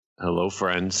Hello,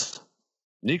 friends.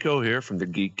 Nico here from the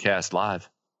Geekcast Live,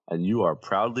 and you are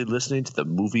proudly listening to the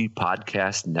Movie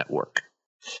Podcast Network.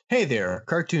 Hey there,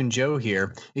 Cartoon Joe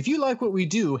here. If you like what we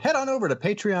do, head on over to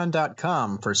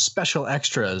patreon.com for special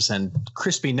extras and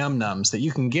crispy num-nums that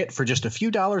you can get for just a few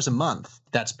dollars a month.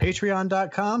 That's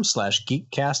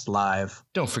patreon.com/geekcastlive.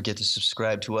 Don't forget to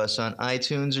subscribe to us on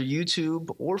iTunes or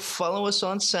YouTube, or follow us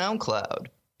on SoundCloud.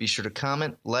 Be sure to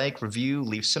comment, like, review,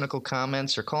 leave cynical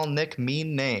comments, or call Nick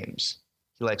mean names.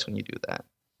 He likes when you do that.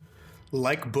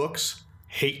 Like books,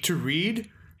 hate to read,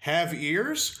 have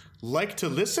ears, like to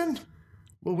listen?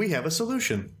 Well, we have a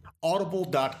solution.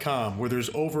 Audible.com, where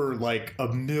there's over like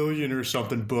 1 million or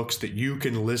something books that you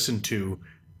can listen to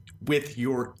with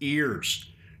your ears.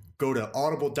 Go to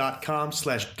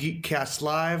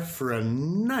audible.com/geekcastlive for a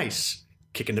nice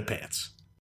kick in the pants.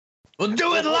 We'll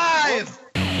do it live!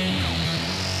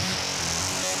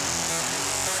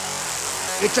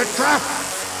 It's a trap!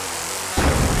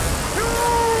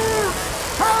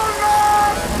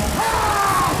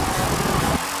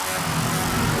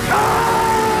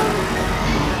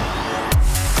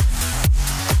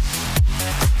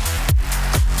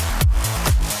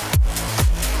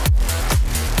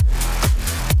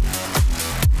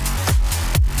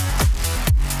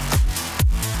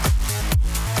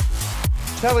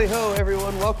 Tally ho,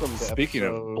 everyone! Welcome to Speaking of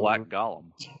episode Black Golem,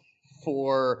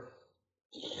 4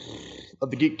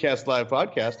 of the Geekcast Live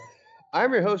podcast.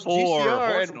 I'm your host, Or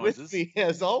GCR, horse and noises. with me,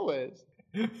 as always,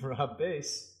 Rob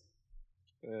Bass.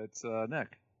 it's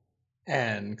Nick.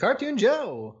 And Cartoon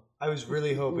Joe. I was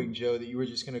really hoping, Joe, that you were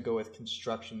just going to go with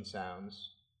construction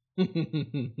sounds. like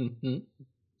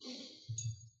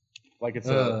it's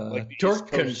like the Torque East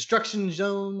Coast. Construction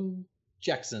Zone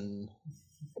Jackson.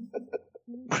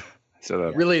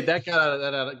 So Really, that got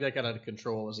out of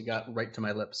control as it got right to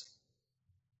my lips.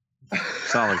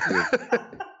 sound like you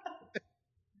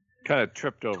kind of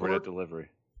tripped over it at delivery.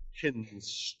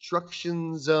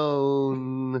 Construction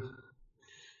Zone.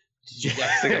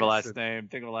 Think of a last name.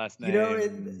 You know,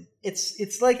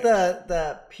 it's like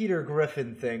the Peter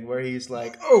Griffin thing where he's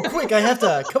like, "Oh, quick! I have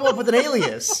to come up with an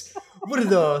alias. What are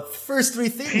the first 3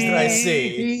 things that I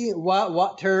see?"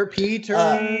 Peter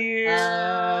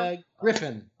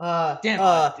Griffin.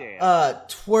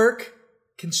 Twerk,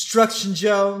 Construction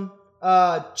Jones,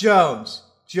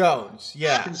 Jones.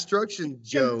 Yeah, Construction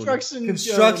Jones.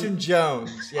 Construction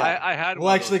Jones. Yeah, I had We'll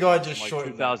one actually of go those ahead and just in,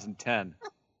 shorten that. 2010.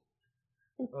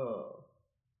 It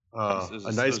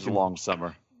was a long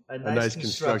summer. a nice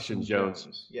construction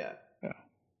Jones. Yeah.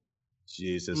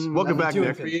 Jesus. Welcome back,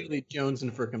 Nick. Really Jones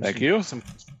and for Thank you. some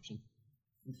construction.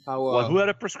 Well, who had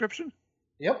a prescription?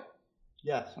 Yep.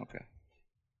 Yes. Okay.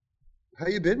 How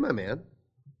you been, my man?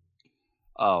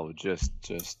 Oh, just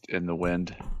in the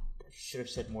wind. Should have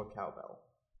said more cowbell.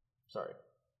 Sorry.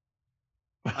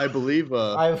 I believe.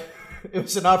 It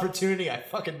was an opportunity. I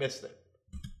fucking missed it.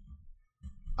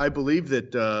 I believe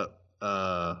that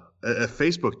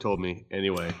Facebook told me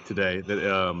anyway today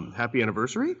that happy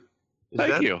anniversary.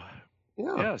 Thank you.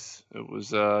 Yeah. Yes, it was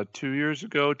 2 years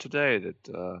ago today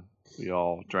that we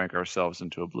all drank ourselves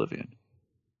into oblivion.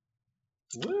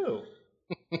 Woo.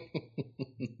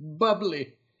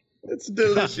 Bubbly. It's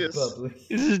delicious. Bubbly.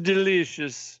 This is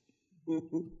delicious.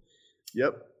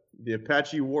 Yep. The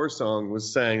Apache War Song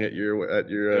was sang at your It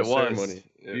was. ceremony.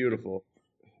 Beautiful.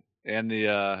 And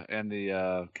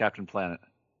the Captain Planet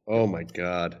Oh my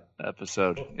God.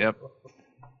 episode. Yep.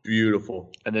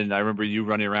 Beautiful. And then I remember you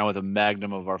running around with a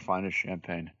magnum of our finest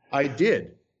champagne. I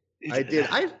did.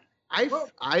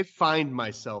 I find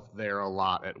myself there a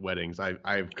lot at weddings. I've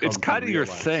come It's to kind of your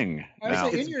realize. thing I now.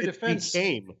 was in your defense,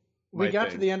 became we my got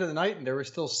thing. to the end of the night and there were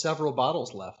still several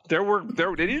bottles left. There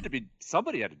needed to be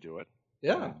somebody had to do it.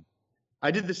 Yeah. I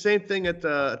did the same thing at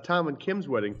Tom and Kim's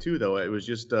wedding too, though. It was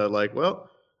just like, well,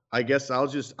 I guess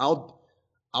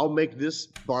I'll make this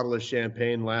bottle of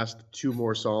champagne last 2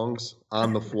 more songs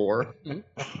on the floor.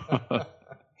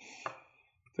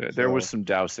 There was some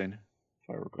dousing, if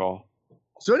I recall.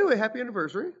 So anyway, happy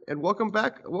anniversary and welcome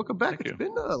back. Welcome back. Thank It's you.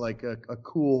 been like a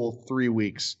cool 3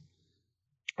 weeks.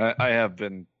 I've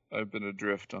been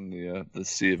adrift on the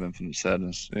sea of infinite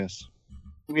sadness. Yes.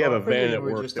 We have a Well, for me, van at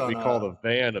we're work just that we on call a- the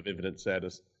van of infinite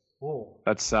sadness. Whoa.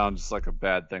 That sounds like a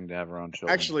bad thing to have around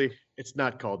children. Actually, it's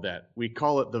not called that. We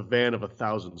call it the van of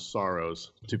 1,000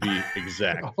 sorrows, to be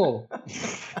exact. Oh.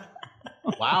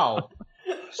 Wow.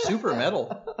 Super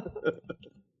metal.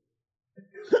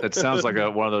 It sounds like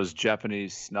one of those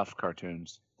Japanese snuff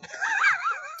cartoons.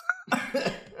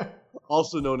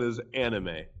 Also known as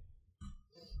anime.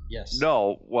 Yes.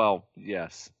 No, well,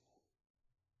 yes.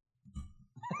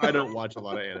 I don't watch a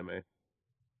lot of anime.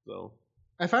 So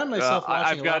I find myself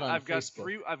watching I've got a lot on I've got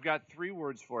Facebook. I've got 3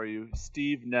 words for you.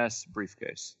 Steve Ness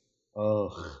briefcase.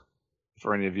 Oh,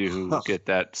 For any of you who get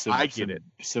that, I get it.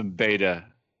 Some beta.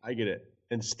 I get it.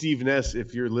 And Steve Ness,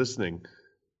 if you're listening,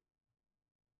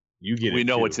 you get it. We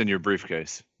know too. what's in your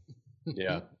briefcase.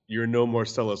 Yeah, you're no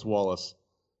Marcellus Wallace.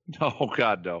 Oh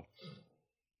God, no.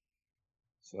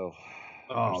 So.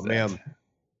 Oh there's man. that.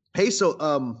 Hey,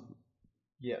 so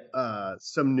Yeah.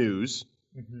 some news.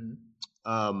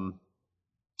 Mm-hmm.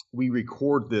 We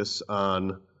record this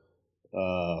on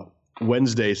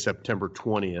Wednesday, September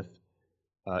 20th.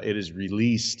 It is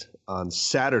released on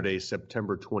Saturday,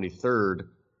 September 23rd,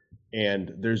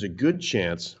 and there's a good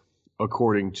chance,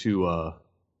 according to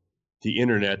the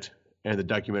internet and the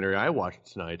documentary I watched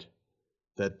tonight,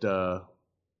 that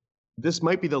this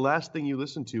might be the last thing you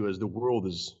listen to as the world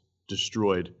is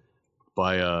destroyed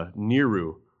by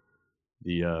Niru,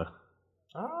 the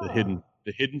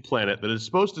hidden planet that is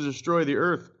supposed to destroy the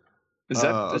Earth. Is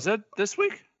that this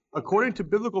week? According to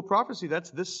biblical prophecy,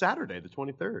 that's this Saturday, the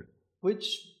 23rd.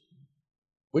 Which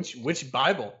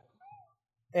Bible?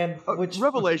 and which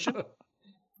Revelation.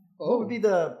 What would be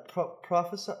the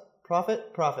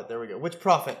prophet? There we go. Which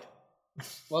prophet?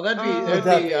 Well, that'd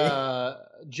be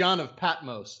John of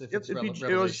Patmos. If it's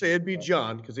Revelation. It'd be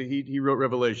John because he wrote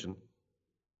Revelation.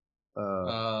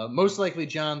 Most likely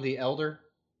John the Elder.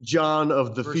 John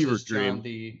of the Fever versus Dream.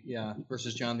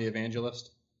 Versus John the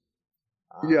Evangelist.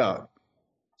 Yeah.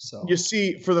 So You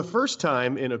see, for the first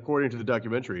time in, according to the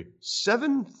documentary,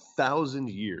 7,000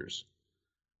 years,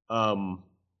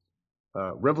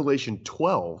 Revelation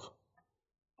 12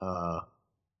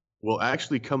 will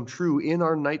actually come true in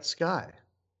our night sky,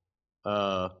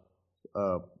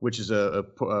 which is a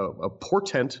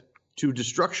portent to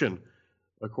destruction,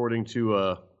 according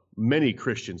to many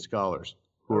Christian scholars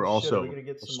who are also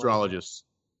astrologists.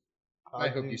 I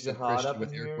hope you said Christian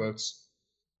with your quotes.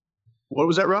 What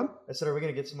was that, Rob? I said, are we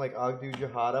gonna get some like Ogdu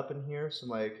Jihad up in here? Some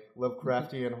like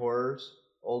Lovecraftian horrors,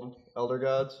 old elder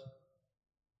gods.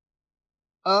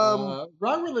 Wrong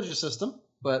religious system,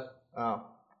 but Oh,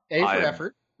 A for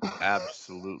effort.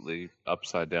 Absolutely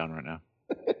upside down right now.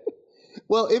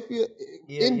 Well, if you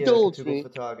indulge me,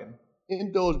 Fatagan.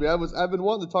 indulge me. I've been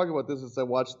wanting to talk about this since I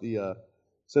watched the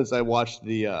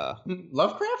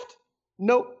Lovecraft?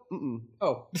 Nope. Mm-mm.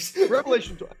 Oh,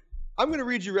 Revelation 12. I'm going to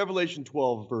read you Revelation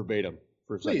 12 verbatim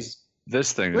for a second. please.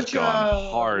 This thing has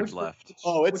gone hard left.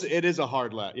 Oh, it is a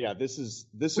hard left. Yeah, this is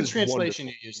Which translation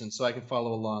are you using so I can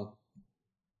follow along?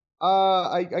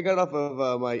 I got it off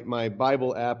of my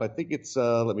Bible app. I think it's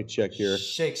let me check here.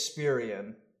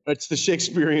 Shakespearean. It's the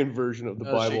Shakespearean version of the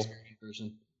Bible. Shakespearean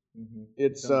version. Mm-hmm.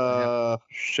 It's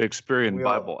Shakespearean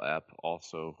Bible app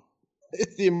also.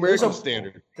 it's the American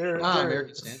Standard.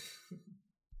 American Standard.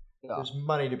 There's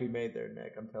money to be made there,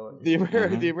 Nick. I'm telling you.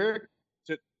 The American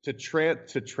to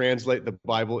translate the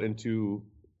Bible into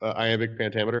iambic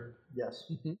pentameter.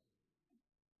 Yes.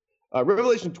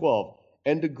 Revelation 12.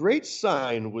 And a great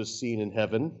sign was seen in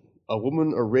heaven, a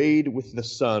woman arrayed with the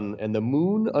sun, and the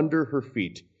moon under her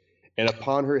feet, and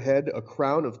upon her head a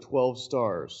crown of 12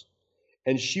 stars.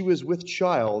 And she was with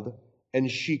child, and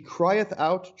she crieth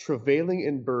out, travailing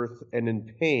in birth and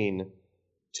in pain,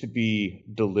 to be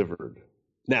delivered.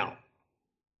 Now,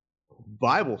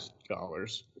 Bible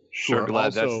scholars, Sure, glad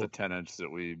also, that's the tenets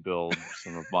that we build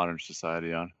some of modern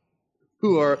society on.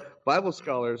 who are Bible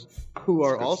scholars who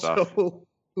are That's good also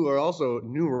who are also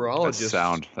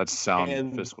numerologists. That's sound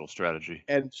and- fiscal strategy.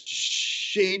 And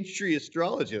shade tree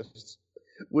astrologists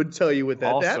would tell you what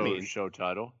that Also, means. show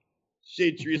title.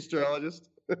 Shade tree astrologist.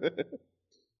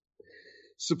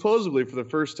 Supposedly, for the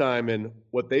first time in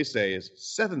what they say is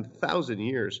 7,000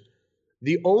 years,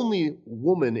 the only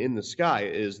woman in the sky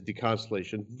is the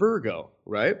constellation Virgo,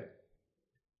 right?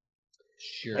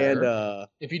 Sure. And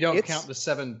if you don't count the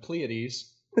 7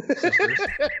 Pleiades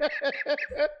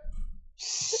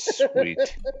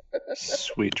sisters.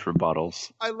 Sweet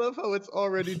rebuttals. I love how it's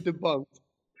already debunked.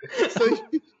 So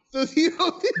you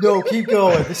don't No, keep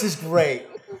going. This is great.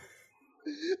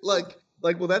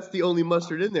 well, that's the only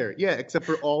mustard in there. Yeah, except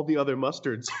for all the other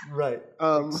mustards. Right.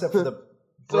 Except for the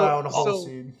brown whole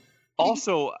seed.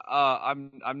 Also, I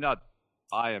am not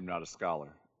a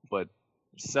scholar, but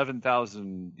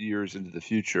 7,000 years into the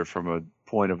future from a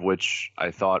point of which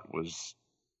I thought was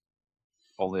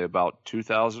only about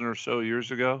 2,000 or so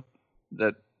years ago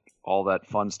that all that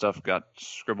fun stuff got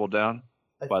scribbled down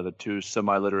by the 2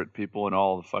 semi-literate people in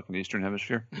all the fucking Eastern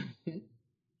Hemisphere.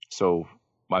 So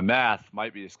my math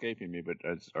might be escaping me, but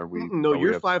are we? No,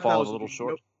 you're 5,000. A little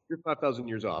short. No, you're 5,000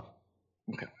 years off.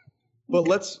 Okay. But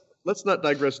let's not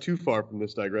digress too far from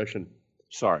this digression.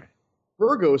 Sorry.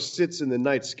 Virgo sits in the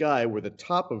night sky where the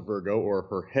top of Virgo, or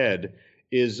her head,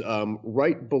 is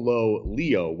right below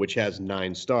Leo, which has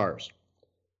 9 stars.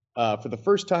 For the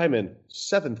first time in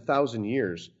 7,000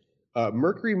 years,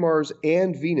 Mercury, Mars,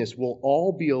 and Venus will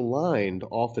all be aligned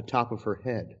off the top of her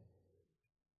head,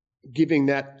 giving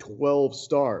that 12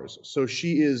 stars. So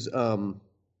she is,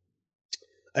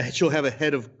 she'll have a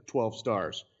head of 12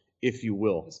 stars, if you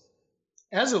will.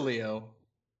 As a Leo,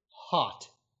 hot.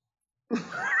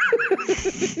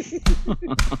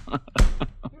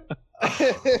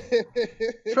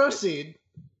 Proceed.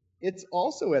 It's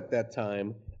also at that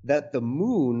time that the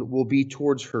moon will be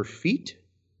towards her feet.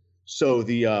 So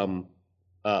the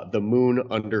moon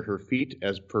under her feet,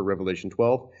 as per Revelation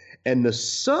 12, and the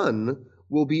sun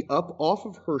will be up off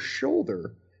of her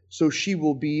shoulder. So she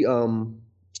will be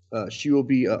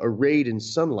arrayed in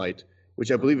sunlight,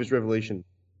 which I believe is Revelation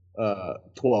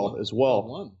 12 as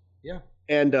well. Yeah.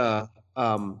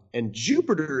 And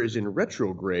Jupiter is in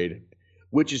retrograde,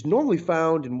 which is normally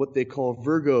found in what they call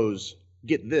Virgo's,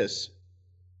 get this,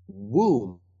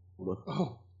 womb.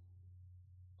 Oh.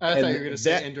 I thought you were going to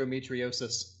say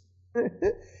endometriosis.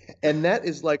 And that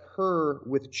is like her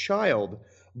with child.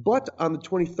 But on the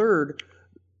 23rd,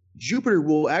 Jupiter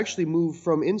will actually move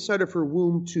from inside of her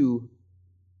womb to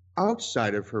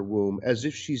outside of her womb, as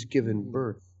if she's given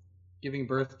birth. Giving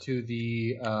birth to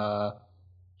the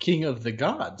king of the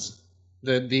gods.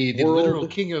 The World. literal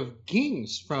king of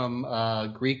kings from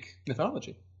Greek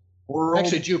mythology. World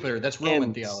Actually, Jupiter. That's Roman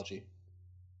ends. theology.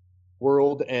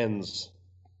 World ends.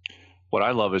 What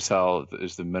I love is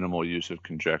the minimal use of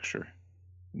conjecture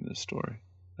in this story.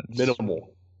 That's,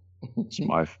 Minimal. It's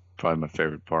probably my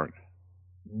favorite part.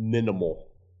 Minimal.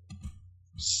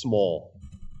 Small.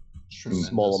 Tremendous.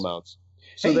 Small amounts.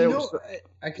 So Hey, there you know, was,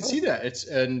 I can see that. It's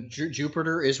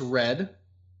Jupiter is red.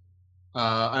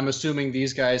 I'm assuming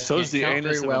these guys So can't is the count anus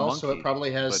very of a well, so monkey, it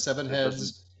probably has but 7 it heads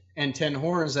doesn't- and 10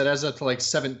 horns. That adds up to like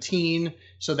 17.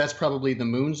 So that's probably the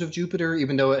moons of Jupiter,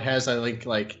 even though it has I think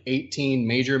like 18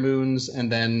 major moons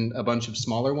and then a bunch of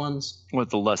smaller ones. With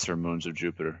the lesser moons of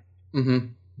Jupiter. Mm-hmm.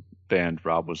 Band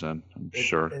Rob was in, I'm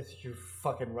sure. You're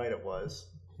fucking right. It was.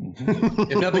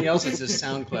 If nothing else, it's his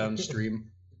SoundCloud stream.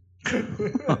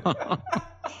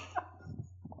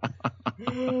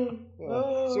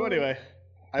 So anyway,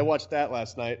 I watched that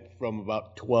last night from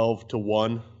about 12 to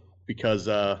 1 because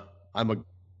I'm a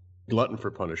glutton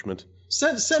for punishment.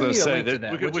 Send me a link to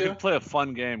that. we would you? could play a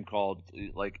fun game called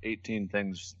like 18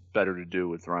 Things Better to Do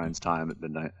with Ryan's Time at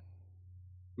midnight.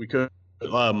 We could.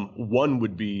 One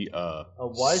would be A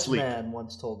wise sleep. man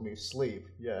once told me, sleep.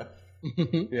 Yeah.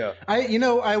 Yeah.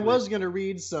 I was going to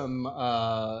read some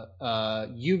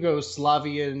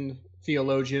Yugoslavian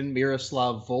theologian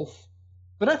Miroslav Volf,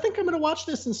 but I think I'm going to watch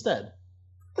this instead.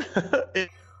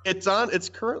 It's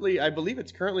currently, I believe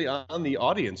it's currently on the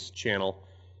audience channel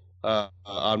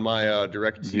on my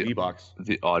direct TV box.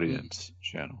 The audience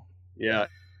channel. Yeah.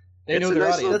 They It's know a their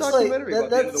nice audience. little That's like documentary about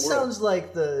the end that of the world. sounds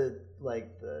like the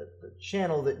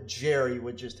channel that Jerry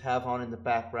would just have on in the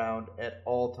background at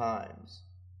all times.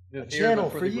 The A fear channel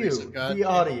but for the grace you, of God. the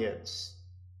audience.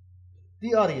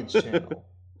 The audience channel.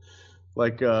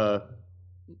 Like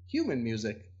Human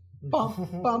music. Bum,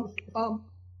 bum, bum,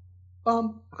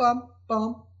 bum, bum,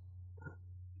 bum.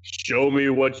 show me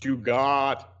what you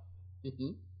got. Mm-hmm.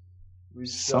 We've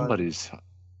Somebody's.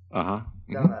 gone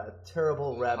down a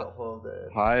terrible rabbit hole that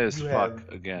High as you fuck have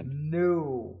again.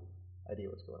 no idea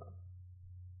what's going on.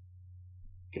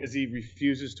 Because he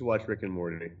refuses to watch Rick and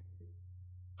Morty.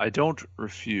 I don't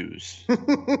refuse.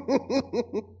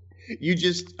 You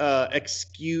just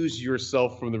excuse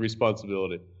yourself from the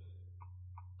responsibility.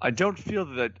 I don't feel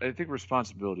that. I think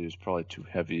responsibility is probably too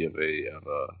heavy of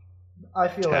a I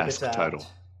feel like it's task out. title.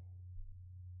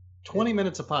 20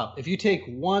 minutes a pop. If you take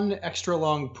one extra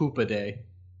long poop a day,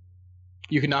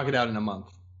 you can knock it out in a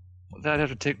month. I'd have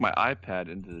to take my iPad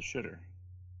into the shitter.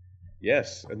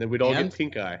 Yes, and then we'd all And? get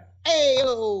pink eye.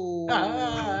 Hey-o!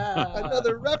 Ah.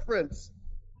 Another reference.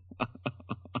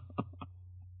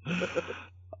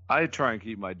 I try and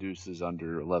keep my deuces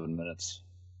under 11 minutes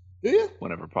Do you?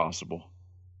 whenever possible.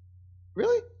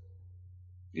 Really?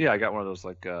 Yeah, I got one of those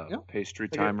like pastry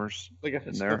Like a- timers Like a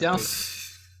in there.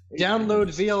 Download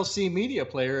VLC Media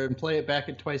Player and play it back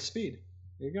at twice speed.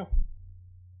 There you go.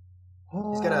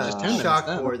 He's got Just a 10 minutes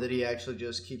chalkboard that he actually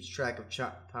just keeps track of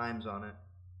times on it.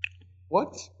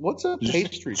 What's a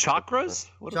pastry? Chakras?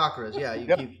 What Chakras, yeah. You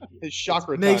Yep. keep It's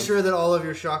chakra make time. sure that all of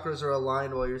your chakras are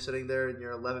aligned while you're sitting there in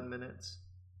your 11 minutes.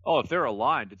 Oh, if they're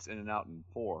aligned, it's in and out in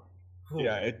 4. Ooh.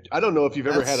 Yeah, I don't know if you've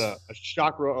ever had That's- a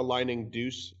chakra aligning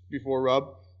deuce before,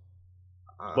 Rob.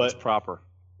 Uh, But It's proper.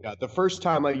 Yeah, the first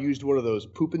time I used one of those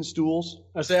pooping stools.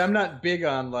 I say I'm not big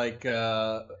on like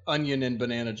onion and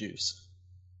banana juice.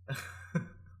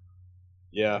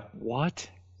 Yeah. What?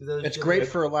 It's great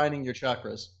for aligning your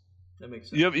chakras. That makes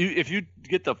sense. If you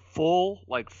get the full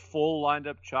lined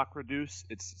up chakra juice,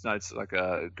 it's like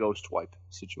a ghost wipe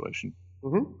situation.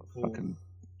 Mm-hmm. Fucking,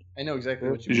 I know exactly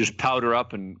what you just powder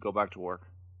up and go back to work.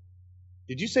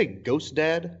 Did you say ghost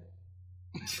dad?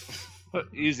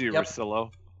 Easier, Yep.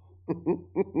 Rosillo.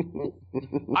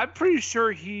 I'm pretty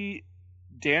sure he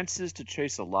dances to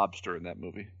chase a lobster in that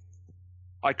movie.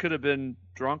 I could have been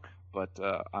drunk, but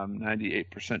I'm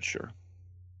 98% sure.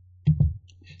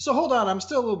 So hold on, I'm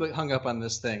still a little bit hung up on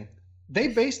this thing. They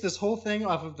based this whole thing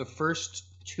off of the first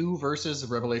 2 verses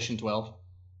of Revelation 12.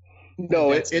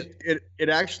 No, That's it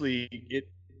actually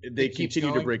they It keeps continue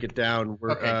to going? break it down.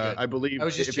 Where Okay, good. I believe I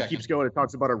was just if checking. it keeps going, it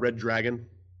talks about a red dragon.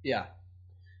 Yeah.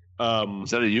 Is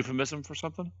that a euphemism for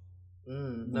something? No,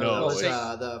 No, that was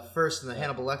it's- the first in the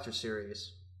Hannibal Lecter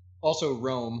series. Also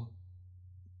Rome.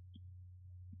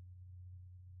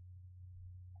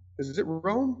 Is it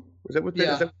Rome? Is that what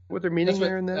Yeah. is that what they're meaning That's what,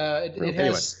 there in that? it Anyway,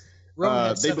 has Rome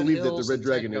had they 7 believe that the hills red and 10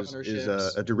 dragon is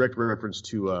governorships. a direct reference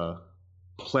to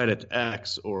Planet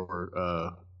X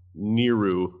or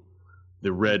Niru,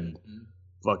 the red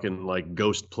fucking like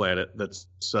ghost planet that's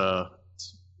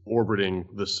orbiting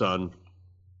the sun,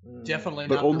 Definitely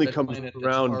but not the only red comes planet that's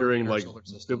around already during in our like solar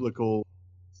system. biblical.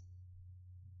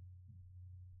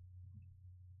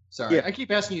 Sorry, Yeah. I keep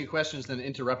asking you questions and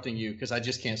interrupting you because I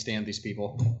just can't stand these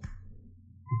people.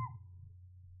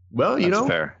 Well, you That's know,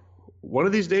 fair. one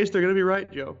of these days they're going to be right,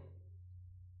 Joe.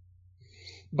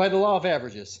 By the law of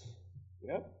averages.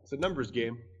 Yep, it's a numbers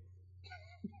game.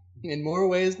 In more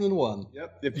ways than one.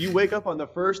 Yep. If you wake up on the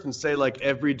first and say like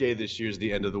every day this year is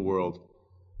the end of the world,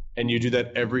 and you do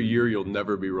that every year, you'll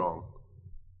never be wrong.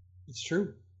 It's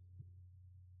true.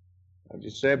 I'm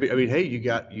just saying. I mean, hey, you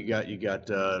got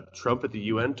Trump at the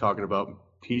UN talking about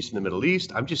peace in the Middle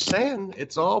East. I'm just saying,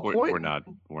 it's all pointing.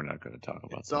 We're not going to talk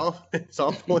about that. It's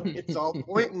all pointing.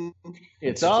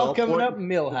 It's all coming pointing up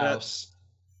Millhouse.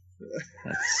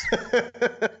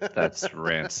 That's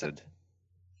rancid.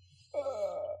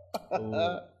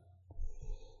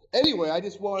 Anyway, I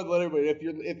just wanted to let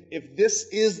everybody, if this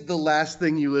is the last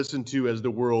thing you listen to as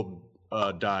the world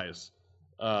dies,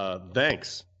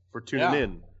 thanks for tuning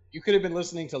in. You could have been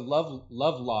listening to Love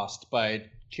Lost by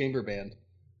Chamber Band.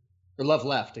 Or Love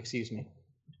Left, excuse me.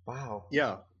 Wow.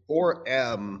 Yeah. Or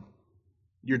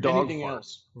your dog Anything farts.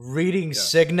 else. Reading Yeah.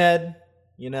 Signed,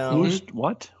 you know. Who's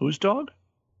what? Whose dog?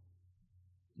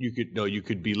 You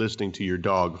could be listening to your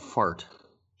dog fart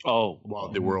Oh, while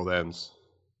the world ends.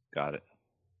 got it.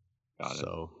 Got it.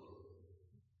 So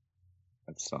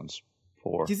That sounds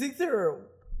poor. Do you think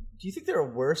there are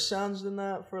worse sounds than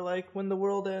that for like when the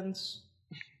world ends?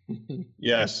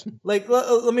 yes. Like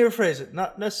let me rephrase it.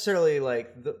 Not necessarily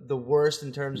like the worst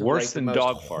in terms of Worse like than the most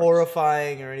dog farts.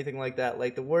 horrifying or anything like that.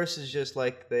 Like the worst is just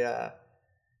like the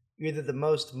either the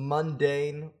most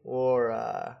mundane or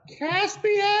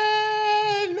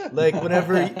Caspian. like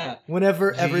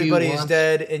whenever Do everybody's you want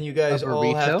dead and you guys a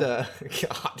all have burrito? to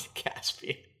God,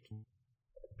 Caspian.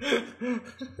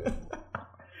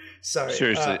 Sorry.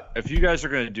 Seriously, if you guys are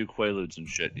going to do Quaaludes and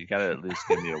shit, you got to at least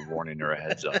give me a warning or a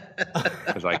heads up,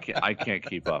 because I can't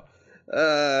keep up.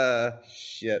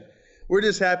 Shit. We're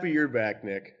just happy you're back,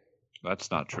 Nick.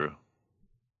 That's not true.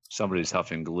 Somebody's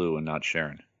huffing glue and not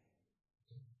sharing.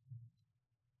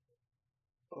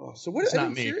 Oh, so what? It's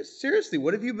not me. Seriously,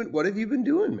 what have you been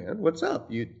doing, man? What's up?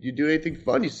 You do anything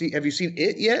fun? Have you seen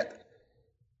it yet?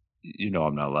 You know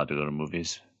I'm not allowed to go to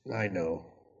movies. I know.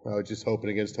 I was just hoping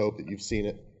against hope that you've seen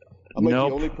it. I'm like Nope.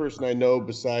 the only person I know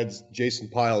besides Jason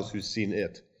Piles who's seen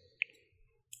it.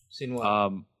 Seen what?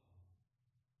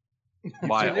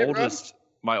 My seen it,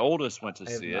 Rob? oldest went to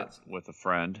I have see not it with a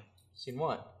friend Seen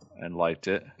what? and liked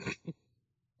it.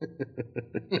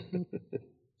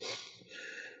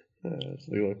 It's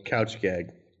like a little couch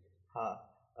gag. Huh.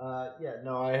 Yeah,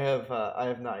 no, I have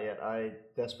not yet. I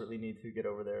desperately need to get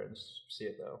over there and see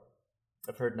it though.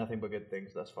 I've heard nothing but good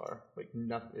things thus far. Like,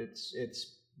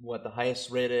 it's what the highest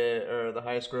rated or the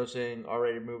highest grossing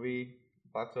R-rated movie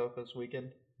box office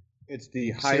weekend. It's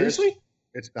the highest. Seriously?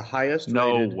 It's the highest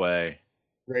No way.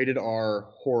 rated R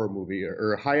horror movie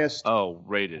or highest. Oh,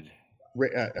 rated.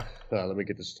 Let me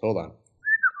get this. Hold on.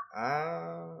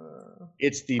 Ah.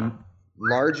 It's the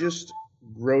largest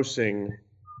grossing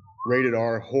rated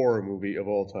R horror movie of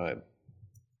all time.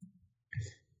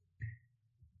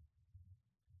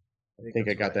 I think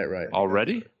I got that right.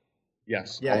 Already?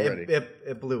 Yes, Yeah, already.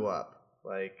 it blew up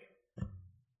like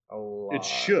a lot. It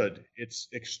should. It's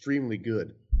extremely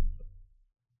good.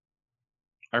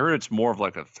 I heard it's more of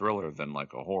like a thriller than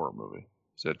like a horror movie.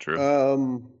 Is that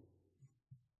true?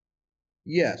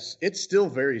 Yes, it's still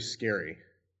very scary.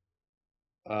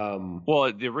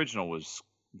 Well, the original was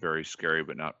very scary,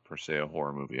 but not per se a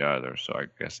horror movie either. So I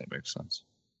guess that makes sense.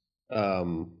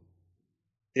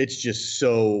 It's just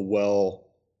so well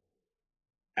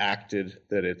acted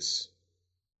that it's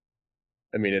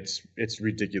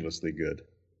ridiculously good.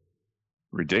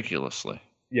 Ridiculously.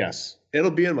 Yes,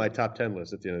 it'll be in my top 10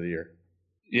 list at the end of the year.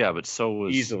 Yeah, but so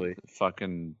was Easily.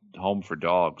 fucking Home for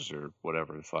Dogs or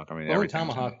whatever the fuck. I mean, Bone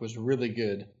Tomahawk was really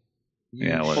good.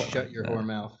 Yeah, Shut your whore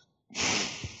mouth.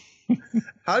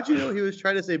 How'd you know he was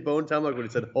trying to say Bone Tomahawk when he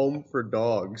said Home for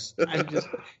Dogs? I'm just.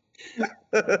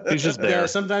 He's just there. Yeah,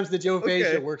 sometimes the Joe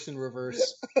Facia works in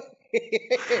reverse.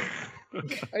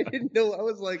 I didn't know. I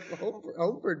was like,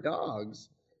 Home for Dogs.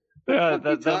 Yeah,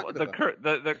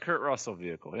 the Kurt Russell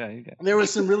vehicle. Yeah, you get it. There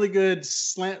was some really good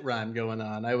slant rhyme going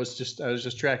on. I was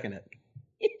just tracking it.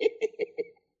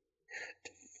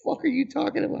 The fuck are you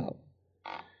talking about?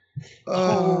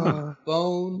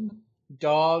 Bone,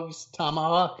 dogs,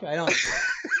 tomahawk. I don't.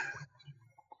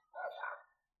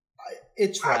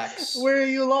 It tracks. Where are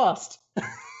you lost?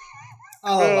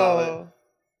 I'll allow it.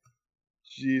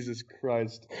 Jesus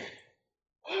Christ.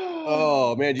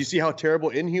 Oh man, do you see how terrible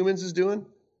Inhumans is doing?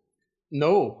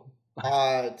 No.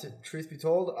 Truth be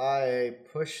told, I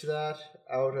pushed that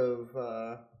out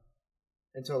of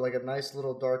into like a nice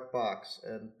little dark box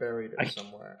and buried it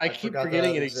somewhere. I keep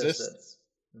forgetting it exists.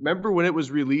 Remember when it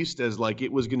was released as like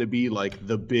it was going to be like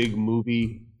the big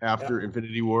movie after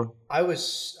Infinity War? I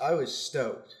was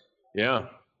stoked. Yeah.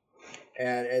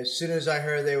 And as soon as I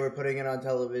heard they were putting it on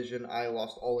television, I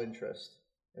lost all interest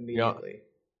immediately.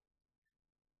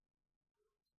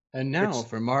 And now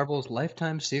for Marvel's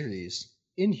Lifetime series,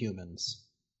 Inhumans.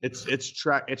 It's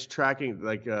tracking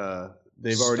like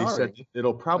they've already said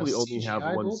it'll probably only have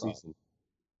one season.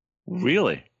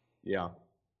 Really? Yeah.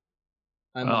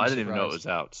 I didn't even know it was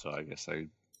out, so I guess I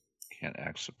can't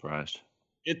act surprised.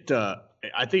 I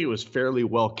think it was fairly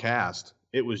well cast.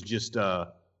 It was just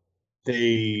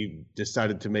they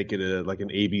decided to make it like an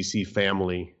ABC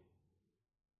Family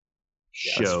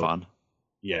show. That's fun.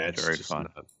 Yeah, it's very fun.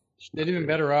 They'd even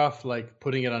better off like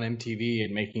putting it on MTV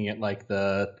and making it like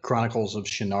the Chronicles of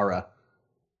Shannara.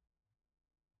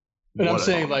 But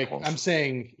I'm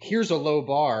saying here's a low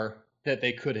bar that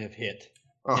they could have hit,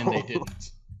 and they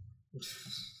didn't.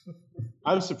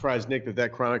 I'm surprised, Nick,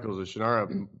 that Chronicles of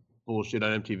Shannara bullshit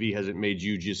on MTV hasn't made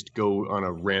you just go on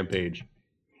a rampage.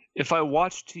 If I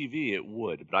watched TV, it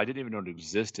would, but I didn't even know it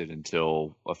existed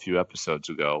until a few episodes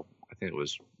ago. I think it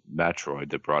was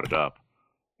Metroid that brought it up,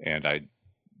 and I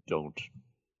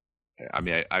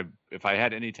if I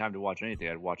had any time to watch anything,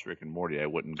 I'd watch Rick and Morty. I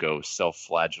wouldn't go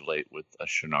self-flagellate with a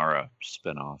Shannara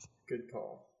spinoff. Good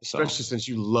call. Especially since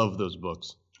you love those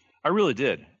books. I really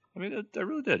did. I mean, I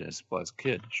really did as a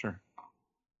kid, sure.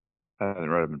 I haven't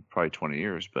read them in probably 20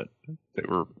 years, but they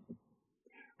were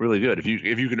really good. If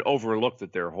you can overlook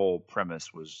that their whole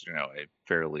premise was, a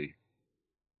fairly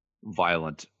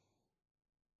violent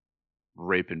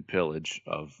rape and pillage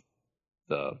of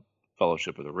the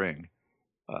Fellowship of the Ring,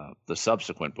 the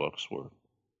subsequent books were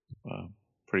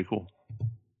pretty cool.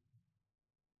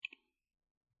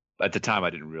 At the time, I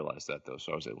didn't realize that, though,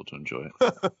 so I was able to enjoy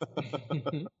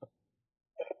it.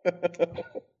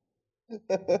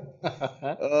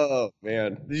 Oh,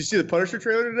 man. Did you see the Punisher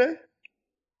trailer today?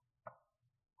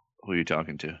 Who are you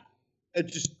talking to?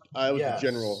 I was the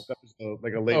general. That was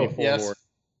like a lady forward.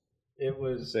 It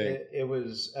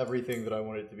was everything that I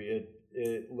wanted it to be.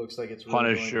 It looks like it's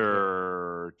really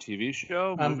Punisher TV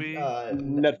show, movie?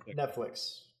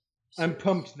 Netflix. I'm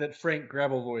pumped that Frank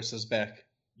Gravel Voice is back.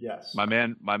 Yes. My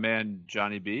man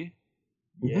Johnny B?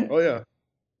 Yeah. Oh, yeah.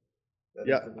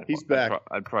 Yeah, he's back.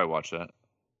 I'd probably watch that.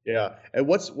 Yeah. And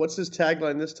what's his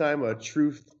tagline this time?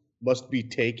 Truth must be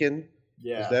taken?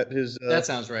 Yeah. Is that his... that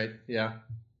sounds right. Yeah.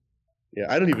 Yeah,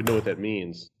 I don't even know what that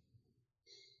means.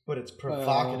 But it's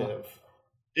provocative.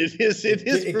 It is.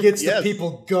 It gets the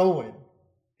people going.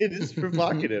 It is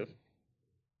provocative.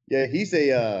 Yeah, he's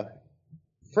a...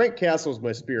 Frank Castle's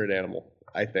my spirit animal,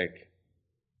 I think.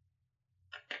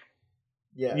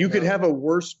 Yeah. You could have a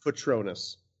worse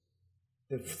Patronus.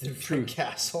 Than Frank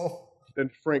Castle. Than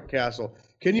Frank Castle.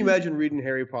 Can you imagine reading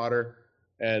Harry Potter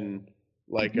and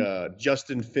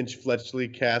Justin Finch Fletchley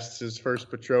casts his first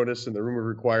Patronus in the Room of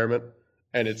Requirement,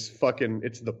 and it's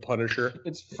the Punisher.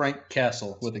 It's Frank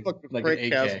Castle with an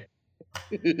AK. Castle.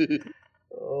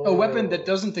 A weapon that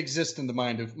doesn't exist in the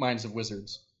minds of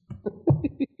wizards.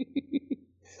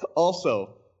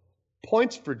 Also,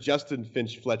 points for Justin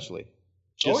Finch Fletchley.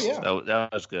 Just yeah. That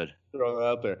was good. throw that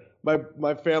out there.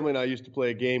 My family and I used to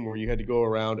play a game where you had to go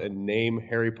around and name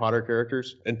Harry Potter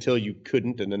characters until you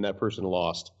couldn't, and then that person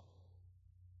lost.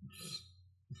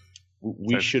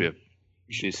 We That should be a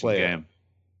decent play game. it.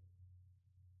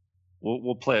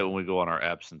 We'll play it when we go on our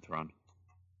absinthe run.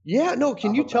 Yeah, no. Can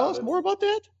I'm you tell about us it. more about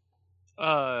that?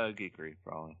 Geekery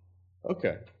probably.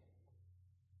 Okay.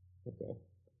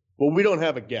 Well, we don't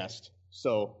have a guest,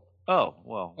 so. Oh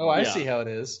well. Oh, I Yeah. see how it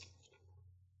is.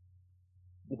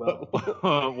 Well,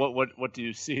 what do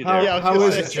you see how, there? Yeah, I was how gonna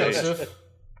is say- it, Joseph?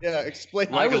 Yeah,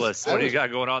 explain. Nicholas, I what do you was- got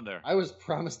going on there? I was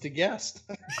promised a guest.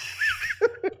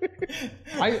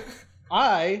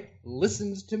 I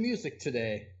listened to music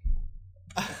today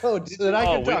Oh, so that I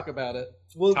could we- talk about it.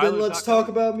 Well, Tyler's then let's not talk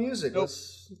about music. Nope.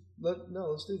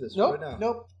 Let's do this Nope, right now.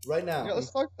 nope. Right now. yeah, let's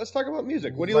talk about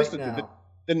music. What do you right listen now. to?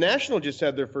 The National just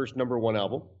had their first #1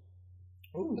 album.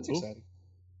 Ooh, That's exciting.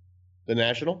 The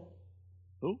National.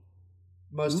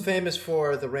 most famous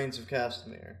for the Reigns of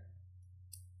Castamere.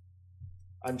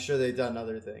 I'm sure they've done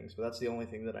other things, but that's the only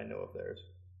thing that I know of theirs.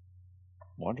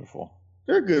 Wonderful.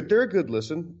 They're good. They're a good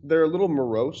listen. They're a little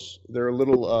morose. They're a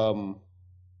little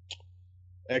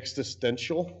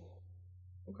existential,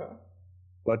 Okay.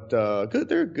 but good.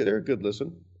 They're good. They're a good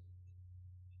listen.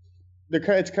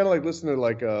 It's kind of like listening to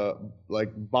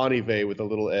like Bon Iver with a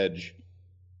little edge.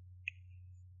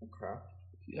 Okay.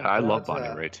 Yeah, I love Not, Bonnie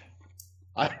Raitt.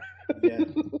 I Yeah.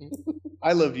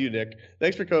 I love you, Nick.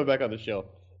 Thanks for coming back on the show.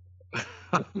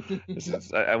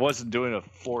 I wasn't doing a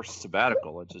forced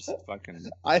sabbatical. It just fucking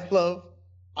I love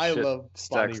shit Bonnie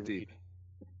stacks Raitt. deep.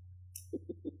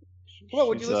 Well,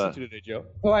 what'd you She's, listen to today, Joe?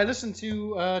 Oh, I listened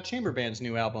to Chamber Band's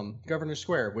new album, Governor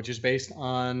Square, which is based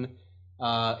on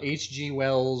H.G.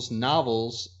 Wells'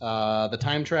 novels, The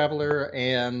Time Traveler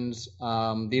and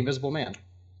The Invisible Man.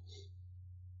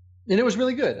 And it was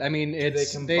really good. I mean, Did they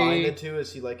it's combine the two?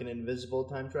 Is he like an invisible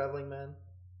time traveling man?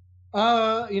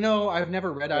 I've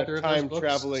never read either of those books,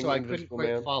 time-traveling so I couldn't Invisible quite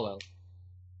Man. follow.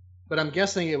 But I'm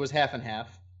guessing it was half and half.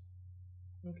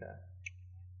 Okay.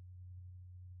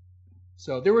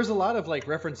 So there was a lot of like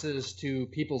references to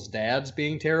people's dads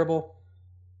being terrible.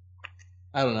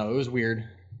 I don't know. It was weird.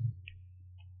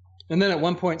 And then at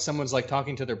one point, someone's like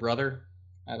talking to their brother.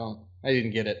 I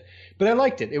didn't get it, but I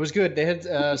liked it. It was good. They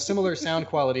had similar sound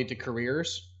quality to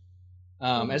Careers,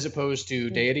 as opposed to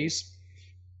Deities.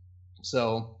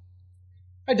 So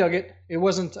I dug it. It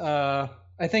wasn't.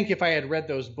 I think if I had read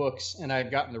those books and I had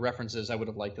gotten the references, I would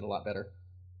have liked it a lot better.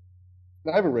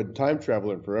 I haven't read Time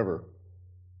Traveler in forever.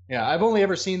 Yeah, I've only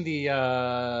ever seen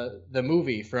the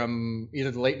movie from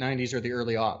either the late '90s or the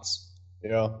early aughts.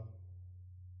 Yeah.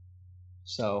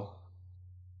 So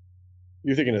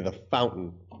You're thinking of The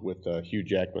Fountain with Hugh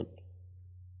Jackman.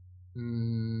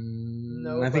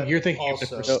 No, I think but you're thinking of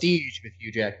also- the Prestige with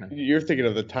Hugh Jackman. You're thinking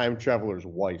of The Time Traveler's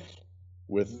Wife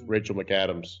with Rachel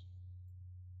McAdams.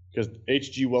 Because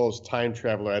H.G. Wells' Time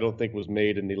Traveler, I don't think was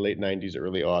made in the late 90s,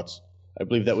 early aughts. I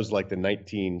believe that was like the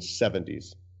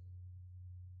 1970s.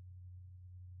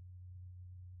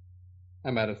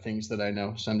 I'm out of things that I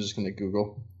know, so I'm just going to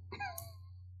Google.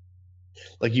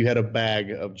 Like you had a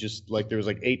bag of just like there was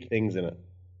like 8 things in it.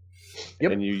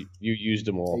 Yep. And you used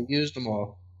them I all. used them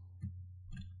all.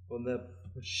 Well, the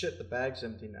bag's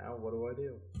empty now. What do I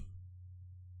do?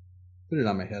 Put it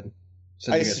on my head.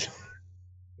 So I, you s- get-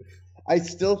 I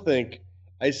still think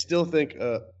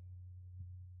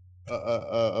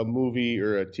a movie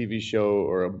or a TV show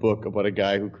or a book about a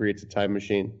guy who creates a time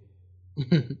machine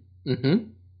Mhm.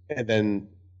 and then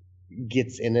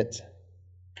gets in it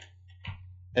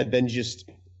and then just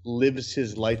lives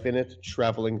his life in it,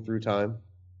 traveling through time.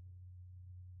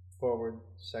 Forward,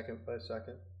 second by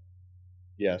second.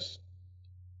 Yes.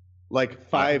 Like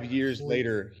 5 years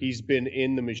later, he's been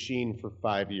in the machine for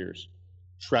 5 years,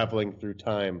 traveling through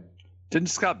time. Didn't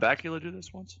Scott Bakula do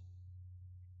this once?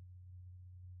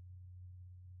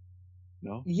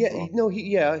 No. Yeah, Oh. no,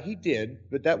 he did,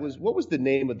 but what was the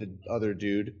name of the other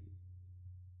dude?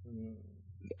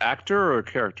 Actor or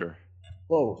character?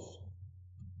 Both.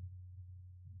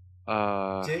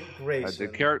 Dick The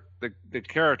Grayson. the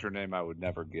character name I would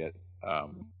never get.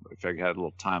 If I had a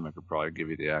little time, I could probably give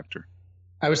you the actor.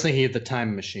 I was thinking of the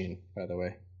Time Machine, by the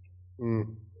way.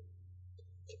 Mm.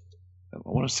 I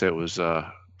want to say it was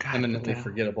God, Eminently damn.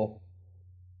 forgettable.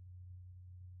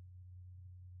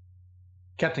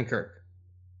 Captain Kirk.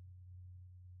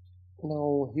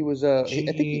 No, he was I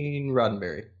think Gene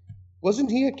Roddenberry. wasn't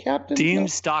he a captain? Dean No.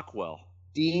 Stockwell.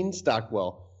 Dean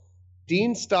Stockwell.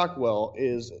 Dean Stockwell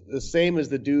is the same as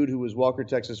the dude who was Walker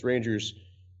Texas Rangers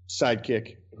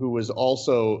sidekick, who was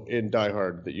also in Die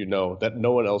Hard that you know that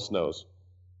no one else knows.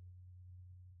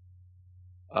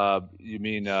 You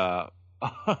mean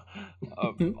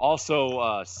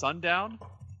also Sundown?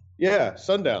 Yeah,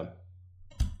 Sundown.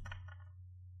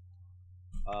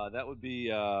 That would be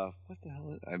what the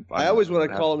hell? I always want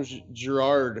to call him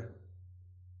Gerard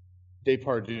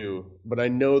Depardieu, but I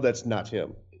know that's not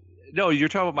him. No, you're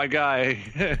talking about my guy,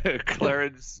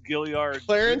 Clarence Gilliard.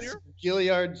 Clarence Jr.?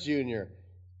 Gilliard Jr.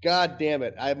 God damn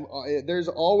it! There's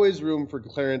always room for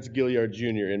Clarence Gilliard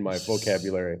Jr. in my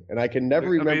vocabulary, and I can never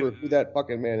remember who that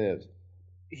fucking man is.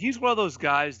 He's one of those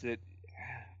guys that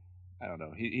I don't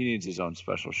know. He needs his own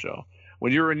special show.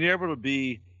 When you're able to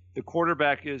be the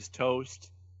quarterback is toast,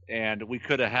 and we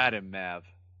could have had him, Mav.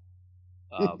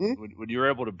 When you're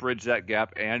able to bridge that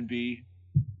gap and be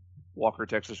Walker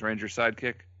Texas Ranger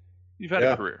sidekick, you've had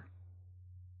a career.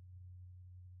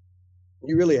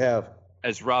 You really have.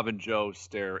 As Rob and Joe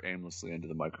stare aimlessly into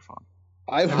the microphone.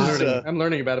 I'm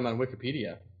learning about him on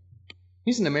Wikipedia.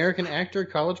 He's an American actor,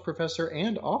 college professor,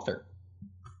 and author.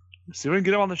 See if we can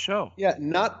get him on the show. Yeah,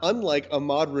 not unlike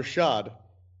Ahmad Rashad.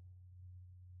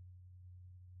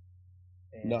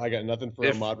 No, I got nothing for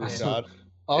Ahmad Rashad.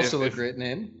 Also a great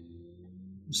name.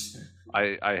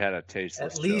 I had a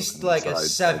tasteless At least like a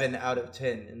 7 out of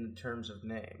 10 in terms of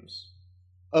names.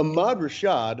 Ahmad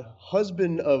Rashad,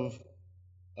 husband of,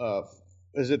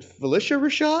 is it Felicia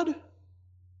Rashad?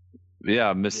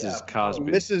 Yeah, Mrs.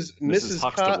 Cosby. Mrs.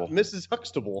 Huxtable. Mrs.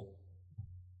 Huxtable.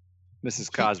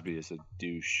 Mrs. Cosby is a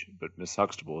douche, but Miss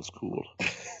Huxtable is cool.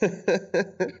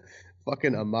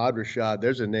 Fucking Ahmad Rashad.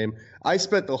 There's a name. I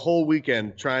spent the whole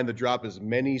weekend trying to drop as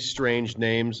many strange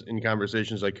names in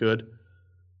conversations as I could.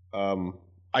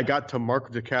 I got to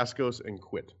Mark Dacascos and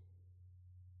quit.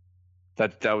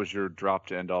 That was your drop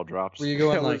to end all drops? Were you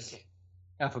going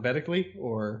alphabetically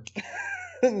or?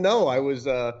 No, I was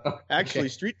actually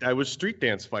street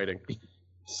dance fighting.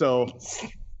 So.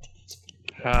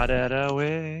 Of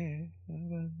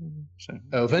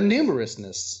a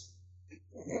numerousness.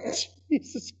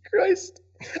 Jesus Christ.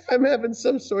 I'm having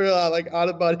some sort of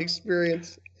out-of-body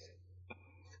experience.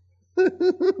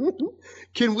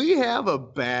 Can we have a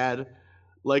bad,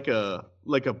 like a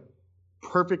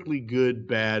perfectly good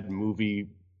bad movie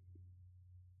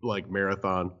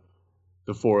marathon,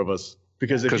 the four of us?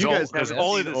 Because if you guys haven't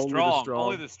only seen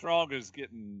the strong is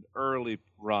getting early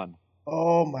run.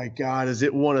 Oh my God, is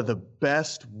it one of the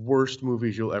best, worst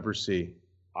movies you'll ever see?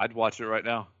 I'd watch it right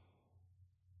now.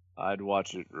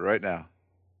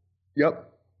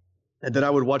 Yep. And then I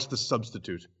would watch The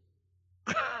Substitute.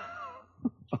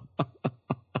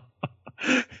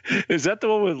 Is that the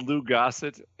one with Lou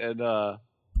Gossett and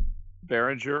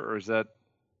Berenger, or is that?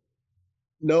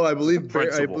 No, I believe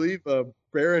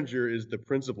Berenger is the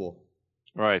principal.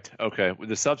 Right. Okay.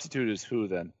 The Substitute is who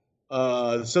then?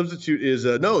 The Substitute is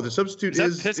no. The Substitute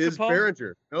is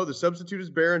Berenger. No, the Substitute is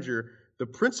Berenger. The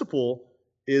principal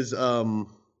is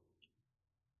Belushi.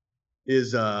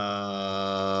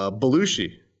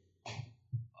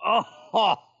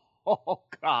 Oh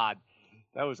God,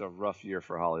 that was a rough year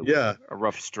for Hollywood. Yeah, a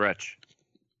rough stretch.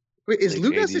 Wait, is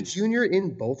Lou Gossett Jr.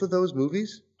 in both of those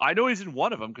movies? I know he's in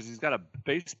one of them because he's got a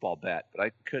baseball bat, but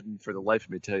I couldn't for the life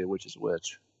of me tell you which is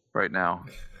which right now.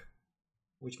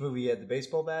 Which movie you had the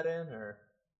baseball bat in, or?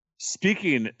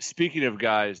 Speaking of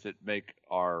guys that make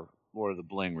our Lord of the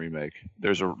Bling remake,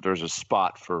 there's a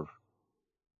spot for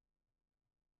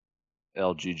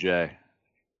LGJ.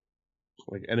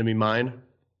 Like Enemy Mine?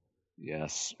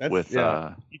 Yes.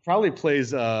 He probably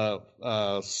plays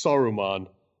Saruman.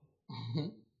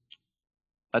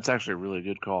 That's actually a really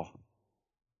good call.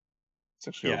 It's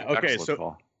actually an excellent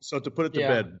call. So to put it to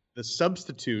bed, the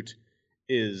Substitute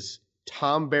is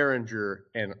Tom Berenger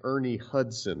and Ernie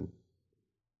Hudson.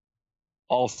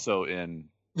 Also in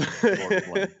Lord of the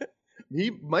Bling. He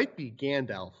might be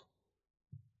Gandalf.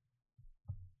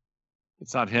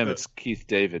 It's not him. It's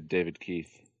David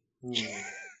Keith. Ooh.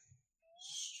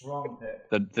 Strong pick.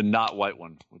 The not white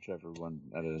one, whichever one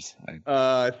that is.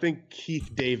 I think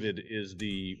Keith David is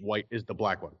the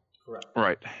black one. Correct.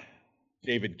 Right.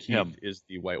 David Keith is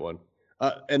the white one.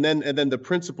 And then the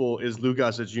principal is Lou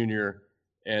Gossett Jr.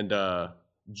 and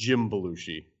Jim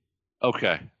Belushi.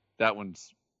 Okay, that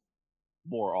one's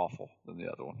more awful than the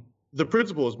other one. The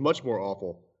principal is much more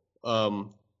awful,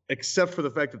 except for the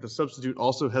fact that the Substitute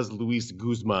also has Luis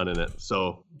Guzman in it.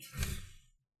 So,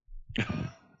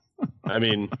 I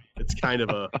mean, it's kind of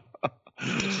a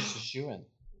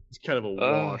It's kind of a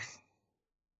wash.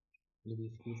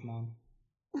 Luis Guzman.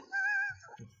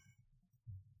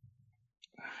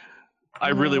 I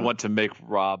really want to make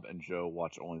Rob and Joe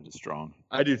watch Only the Strong.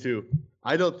 I do too.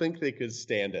 I don't think they could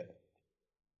stand it.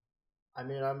 I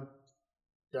mean, I'm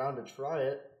down to try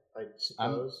it, I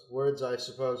suppose. Words I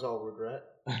suppose I'll regret.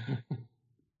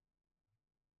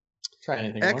 Try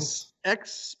anything once.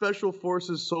 Ex-Special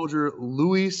Forces soldier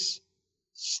Luis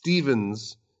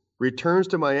Stevens returns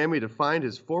to Miami to find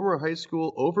his former high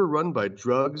school overrun by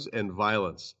drugs and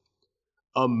violence.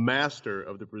 A master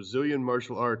of the Brazilian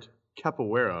martial art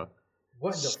capoeira,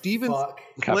 What the Stevens fuck?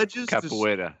 pledges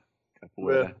Capoeira.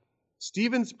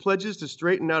 Stevens pledges to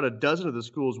straighten out a dozen of the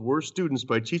school's worst students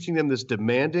by teaching them this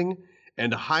demanding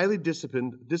and highly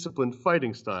disciplined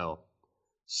fighting style.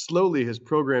 Slowly, his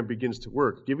program begins to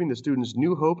work, giving the students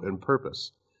new hope and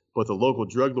purpose. But the local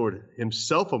drug lord,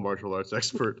 himself a martial arts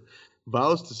expert,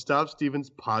 vows to stop Stevens'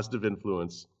 positive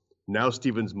influence. Now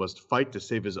Stevens must fight to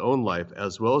save his own life,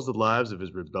 as well as the lives of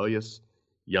his rebellious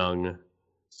young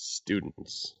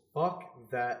students. Fuck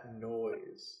that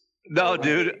noise. No,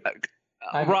 dude.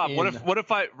 Rob, in. what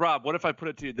if I put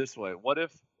it to you this way? What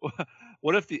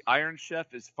if the Iron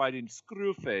Chef is fighting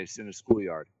Screwface in a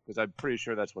schoolyard? Because I'm pretty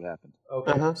sure that's what happened.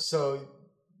 Okay, so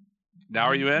now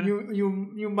are you in?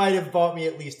 You might have bought me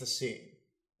at least a scene.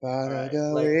 Right.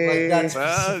 Like that's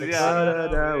And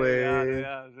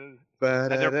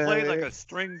they're playing like a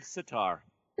stringed sitar.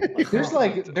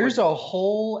 There's a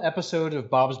whole episode of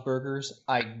Bob's Burgers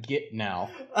I get now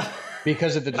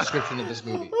because of the description of this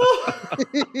movie.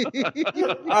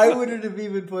 I wouldn't have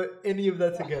even put any of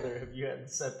that together if you hadn't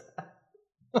said that.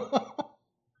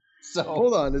 So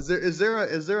hold on, is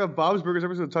there a Bob's Burgers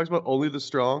episode that talks about only the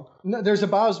strong? No, there's a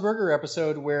Bob's Burger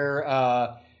episode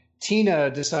where Tina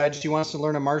decides she wants to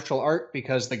learn a martial art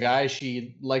because the guy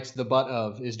she likes the butt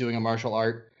of is doing a martial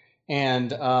art, and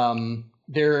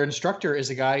their instructor is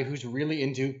a guy who's really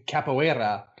into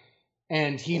capoeira,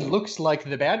 and he looks like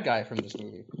the bad guy from this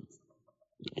movie.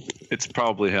 It's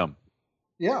probably him.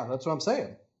 Yeah, that's what I'm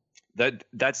saying. I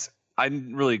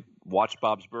didn't really watch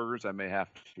Bob's Burgers. I may have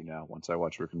to now once I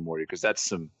watch Rick and Morty, because that's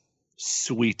some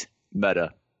sweet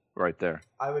meta right there.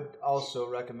 I would also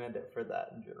recommend it for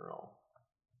that in general.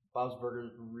 Bob's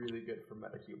Burgers is really good for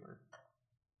meta humor.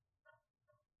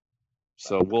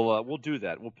 So we'll do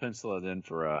that. We'll pencil it in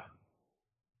for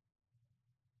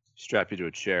strap you to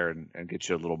a chair and get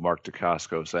you a little Mark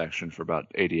Dacascos action for about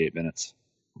 88 minutes.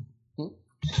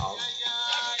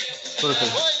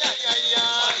 Perfect.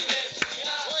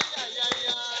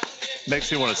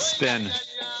 Makes me want to spin.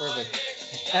 Perfect.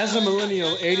 As a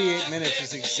millennial, 88 minutes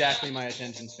is exactly my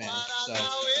attention span. So.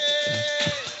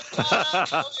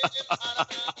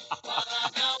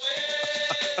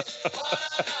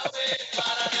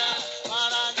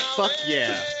 Fuck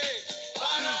yeah.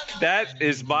 That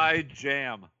is my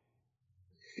jam.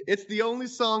 It's the only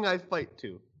song I fight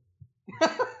to.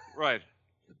 Right.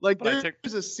 Like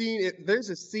there's a scene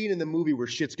in the movie where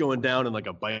shit's going down in like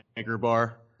a biker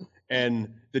bar,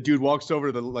 and the dude walks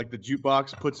over to the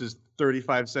jukebox, puts his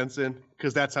 35 cents in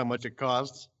because that's how much it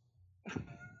costs,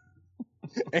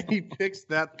 and he picks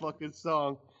that fucking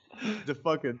song to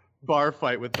fucking bar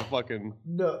fight with the fucking.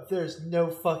 No, there's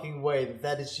no fucking way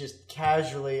that is just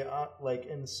casually like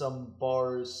in some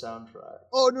bar's soundtrack.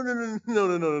 Oh no!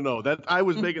 That I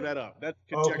was making that up. That's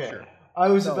conjecture. Okay. I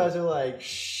was about to like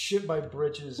shit my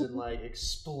britches and like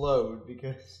explode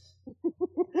because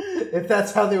if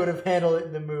that's how they would have handled it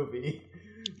in the movie.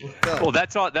 Well,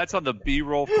 that's on the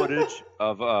B-roll footage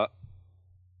of Oh,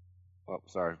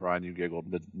 sorry, Ryan, you giggled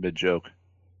mid joke.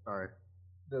 Sorry.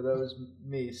 No, that was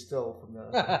me still from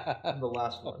the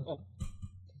last one.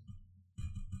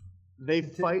 They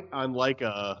fight on like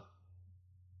at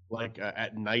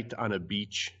night on a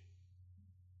beach.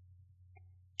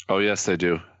 Oh yes, they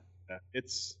do.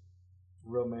 It's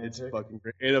romantic. It's fucking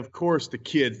great. And of course, the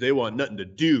kids, they want nothing to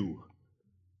do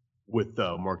with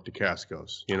Mark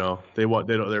Dacascos. You know,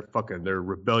 they're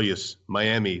rebellious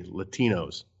Miami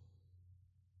Latinos.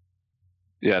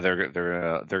 Yeah, they're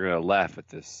gonna laugh at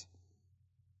this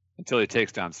until he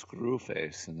takes down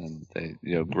Screwface, and then they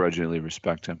grudgingly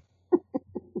respect him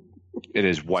in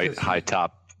his white high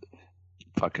top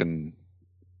fucking.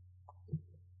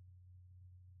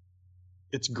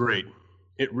 It's great.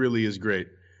 It really is great.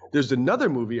 There's another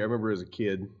movie I remember as a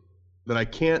kid that I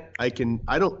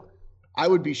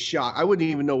would be shocked. I wouldn't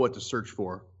even know what to search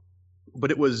for. But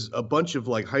it was a bunch of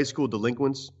like high school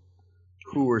delinquents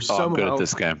who were I'm good at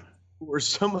this game. Who were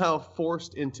somehow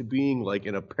forced into being like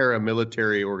in a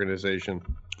paramilitary organization.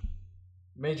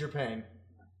 Major Pain.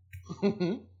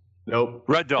 Nope.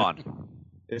 Red Dawn.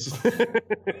 It's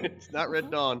not Red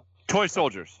Dawn. Toy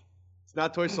Soldiers. It's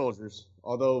not Toy Soldiers.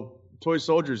 Although Toy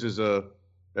Soldiers is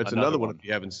that's another one if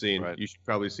you haven't seen. Right. You should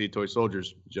probably see Toy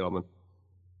Soldiers, gentlemen.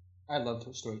 I love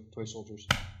Toy Soldiers.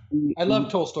 I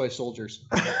love Tolstoy Soldiers.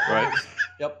 Right.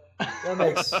 Yep.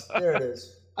 There it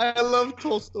is. I love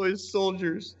Tolstoy's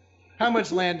Soldiers. How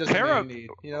much land does a man need?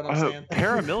 You know what I'm saying?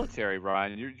 Paramilitary,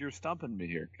 Ryan. You're stumping me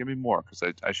here. Give me more, because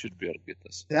I should be able to get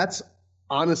this. That's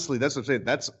honestly, that's what I'm saying.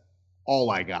 That's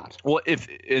all I got. Well, and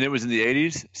it was in the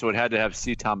 80s, so it had to have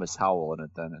C. Thomas Howell in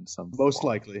it then, in some Most form.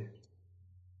 likely.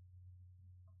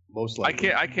 Most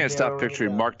likely. I can't stop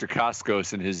picturing Mark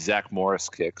Dacascos and his Zach Morris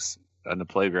kicks on the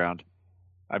playground.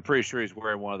 I'm pretty sure he's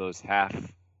wearing one of those half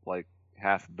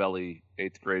belly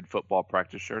 8th grade football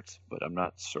practice shirts, but I'm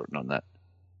not certain on that.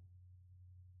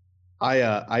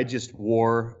 I just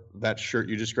wore that shirt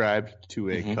you described to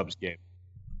a Cubs game.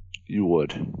 You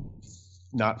would.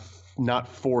 Not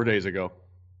 4 days ago.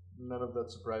 None of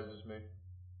that surprises me.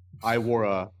 I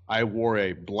wore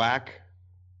a black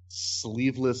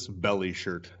sleeveless belly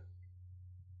shirt.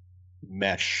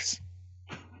 Mesh.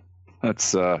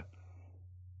 That's there's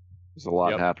a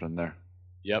lot happening there.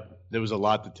 Yep. There was a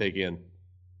lot to take in.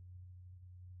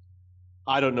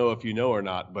 I don't know if you know or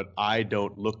not, but I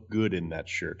don't look good in that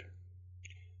shirt.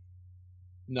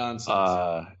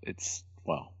 Nonsense. It's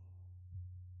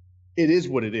it is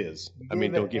what it is. I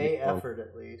mean, don't give me effort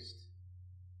at least.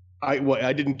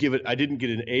 I didn't get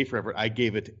an A for effort. I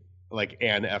gave it like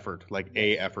an effort, like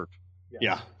a effort.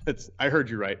 Yeah. I heard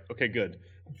you right. Okay, good.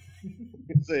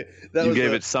 You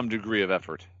gave it some degree of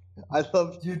effort. I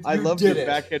loved your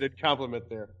backhanded compliment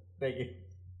there. Thank you.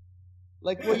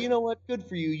 Like, well, you know what? Good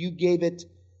for you. You gave it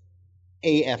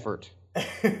a effort.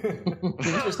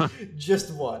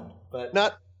 just one, but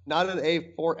not an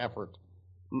A for effort.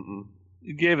 Mm-mm.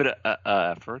 You gave it a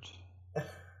effort. At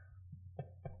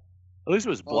least it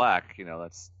was black. You know,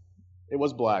 that's. It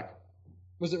was black.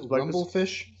 Was it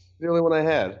Rumblefish? The only one I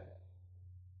had. Did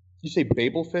you say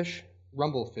Babelfish?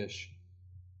 Rumblefish.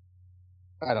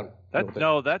 I don't.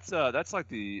 That's like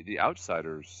the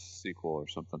Outsiders sequel or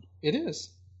something. It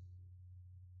is.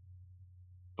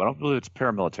 But I don't believe it's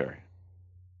paramilitary.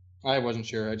 I wasn't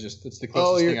sure. It's the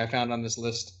closest thing I found on this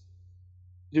list.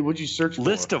 Dude, what'd you search for?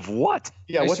 List of what?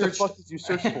 Yeah, the fuck did you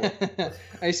search for?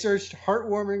 I searched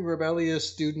heartwarming rebellious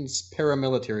students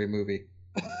paramilitary movie.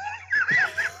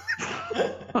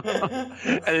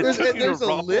 And there's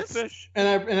a list?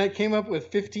 And I came up with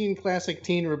 15 classic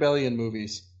teen rebellion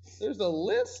movies. There's a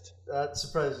list? That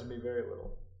surprises me very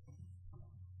little.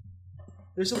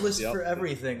 There's a list for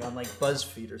everything on like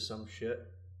BuzzFeed or some shit.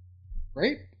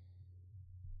 Right?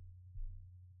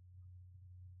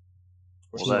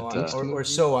 Or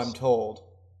so I'm told.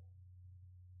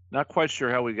 Not quite sure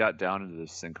how we got down into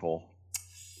this sinkhole.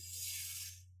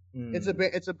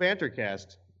 It's a banter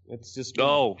cast. It's just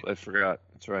I forgot.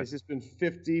 That's right. It's just been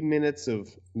 50 minutes of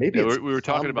maybe. We were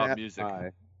talking about music.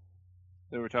 Then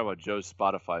we were talking about Joe's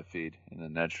Spotify feed, and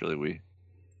then naturally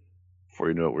before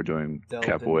you know it, we're doing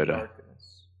Capoeira.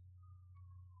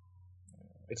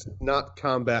 It's not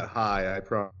Combat High, I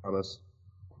promise.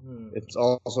 It's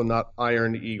also not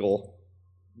Iron Eagle.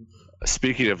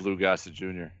 Speaking of Lou Gossett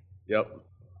Jr. Yep.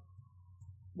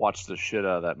 Watched the shit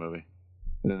out of that movie.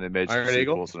 And then they made some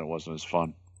sequels and it wasn't as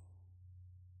fun.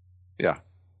 Yeah.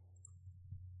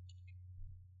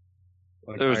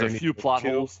 Like there was Iron a few Eagle plot 2.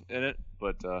 holes in it,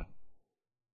 but it's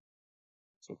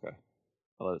okay.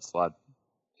 I'll let it slide.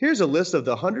 Here's a list of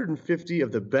the 150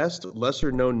 of the best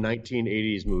lesser-known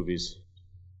 1980s movies.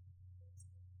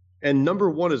 And number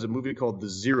 1 is a movie called The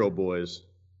Zero Boys.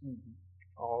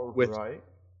 All with right.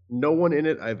 No one in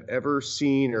it I've ever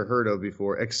seen or heard of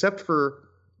before, except for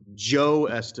Joe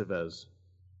Estevez.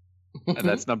 And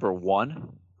that's number 1?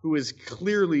 Who is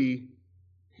clearly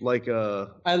like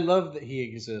a... I love that he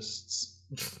exists.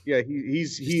 Yeah, he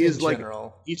is like...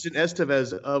 He's an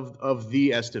Estevez of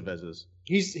the Estevezes.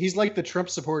 He's like the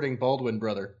Trump-supporting Baldwin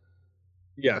brother.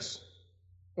 Yes.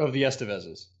 Of the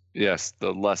Estevezes. Yes,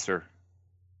 the lesser.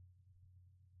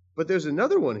 But there's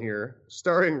another one here,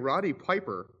 starring Roddy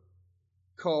Piper,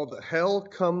 called Hell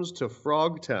Comes to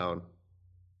Frogtown.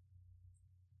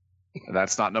 And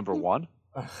that's not number 1?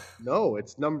 No,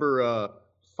 it's number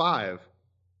 5.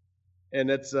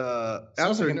 And it's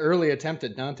sounds like an early attempt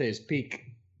at Dante's Peak.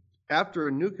 After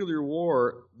a nuclear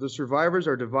war, the survivors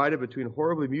are divided between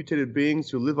horribly mutated beings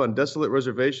who live on desolate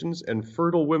reservations and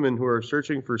fertile women who are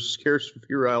searching for scarce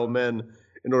virile men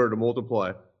in order to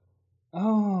multiply.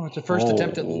 Oh, it's a first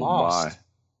attempt at Lost.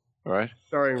 All right.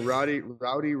 Starring Roddy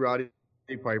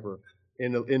Piper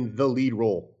in the lead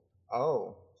role.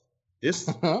 Oh. This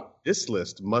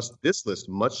list must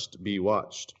be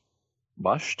watched.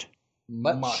 Mushed?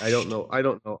 I don't know. I'm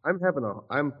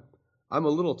a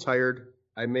little tired.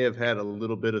 I may have had a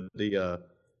little bit of the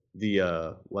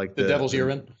devil's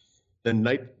urine. The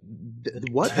night.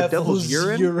 What? The devil's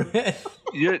urine? Did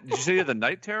you say you had the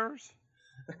night terrors?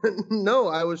 No,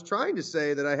 I was trying to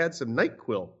say that I had some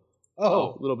NyQuil.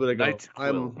 Oh, a little bit ago.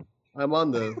 NyQuil. I'm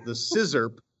on the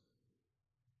scissor.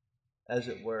 as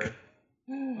it were.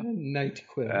 Night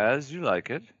quill. As you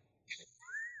like it.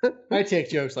 I take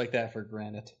jokes like that for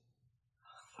granted.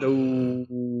 No,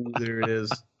 there it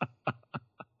is.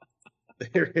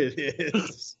 There it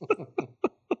is.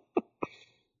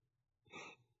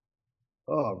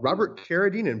 Oh, Robert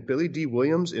Carradine and Billy D.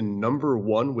 Williams in number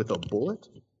 1 with a bullet?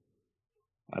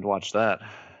 I'd watch that.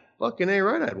 Fucking A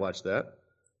right, I'd watch that.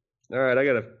 All right, I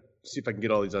gotta see if I can get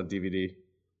all these on DVD.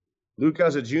 Lou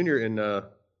Gossett Jr. in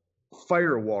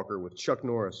Firewalker with Chuck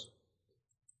Norris.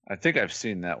 I think I've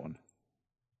seen that one.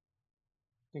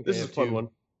 This is a fun one.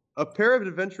 A pair of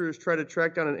adventurers try to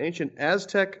track down an ancient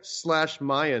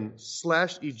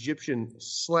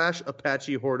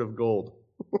Aztec/Mayan/Egyptian/Apache hoard of gold.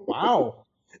 Wow.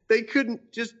 They couldn't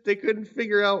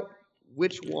figure out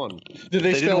which one. Did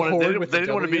they spell hoard with they a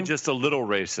didn't want to be W? just a little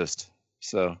racist.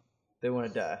 So They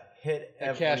wanted to hit The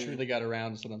every... cash really got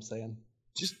around, is what I'm saying.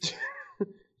 Just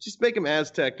make them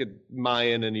Aztec and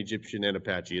Mayan and Egyptian and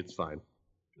Apache. It's fine.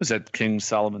 was that King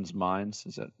Solomon's Mines?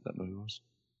 Is that movie was?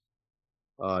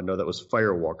 No, that was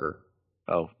Firewalker.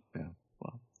 Oh, yeah.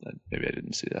 Well, maybe I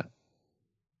didn't see that.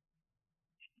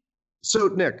 So,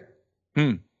 Nick.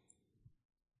 Hmm.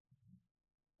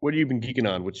 What have you been geeking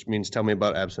on? Which means tell me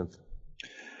about absinthe.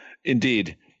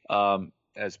 Indeed.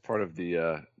 As part of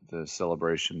the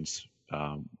celebrations,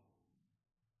 I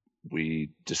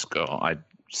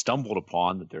stumbled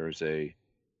upon that there is a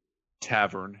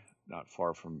tavern not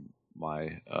far from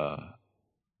my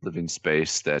living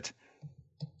space that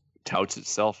touts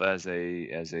itself as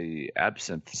a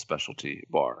absinthe specialty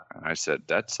bar, and I said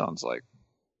that sounds like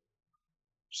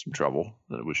some trouble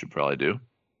that we should probably do.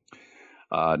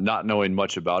 Not knowing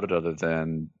much about it other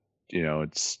than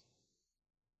it's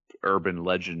urban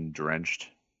legend drenched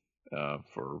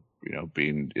for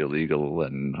being illegal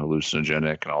and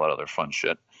hallucinogenic and all that other fun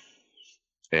shit.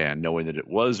 And knowing that it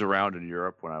was around in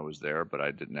Europe when I was there, but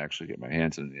I didn't actually get my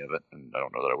hands on any of it, and I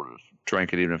don't know that I would have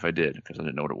drank it even if I did, because I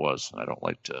didn't know what it was, and I don't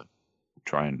like to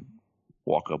try and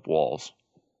walk up walls.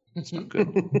 It's not good.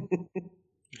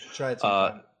 Try it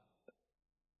sometime.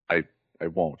 I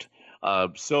won't.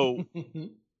 So,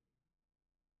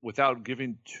 without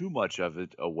giving too much of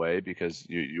it away, because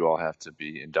you all have to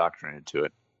be indoctrinated to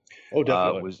it. Oh,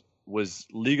 definitely. Was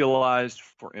legalized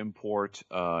for import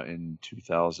in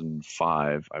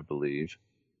 2005, I believe.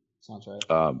 Sounds right.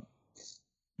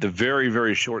 The very,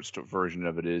 very short version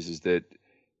of it is that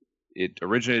it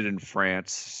originated in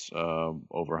France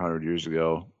over 100 years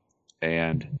ago,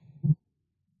 and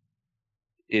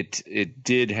it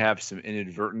did have some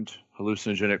inadvertent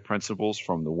hallucinogenic principles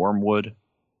from the wormwood.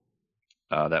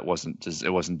 It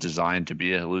wasn't designed to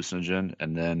be a hallucinogen,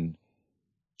 and then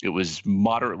it was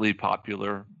moderately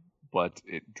popular, but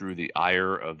it drew the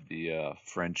ire of the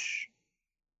French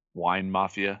wine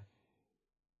mafia.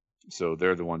 So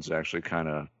they're the ones that actually kind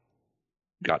of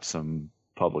got some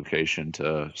publication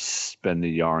to spin the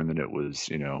yarn that it was,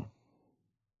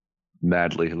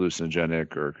 madly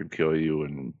hallucinogenic or could kill you,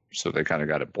 and so they kind of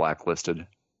got it blacklisted.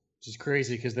 Which is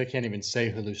crazy because they can't even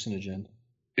say hallucinogen.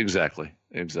 Exactly.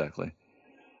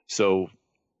 So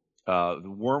the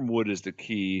wormwood is the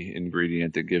key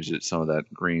ingredient that gives it some of that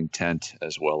green tint,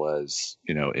 as well as,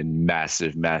 in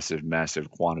massive, massive,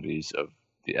 massive quantities of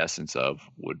the essence of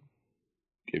would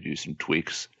give you some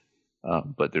tweaks.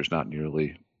 But there's not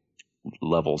nearly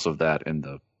levels of that in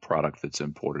the product that's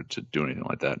imported to do anything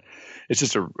like that. It's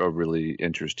just a really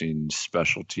interesting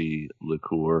specialty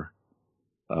liqueur,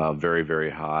 very, very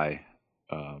high,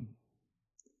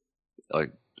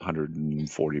 like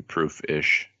 140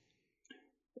 proof-ish.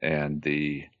 And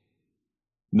the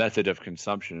method of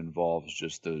consumption involves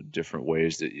just the different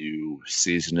ways that you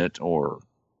season it or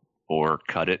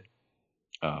cut it.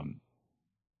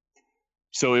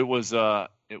 So it was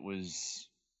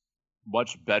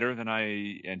much better than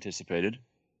I anticipated.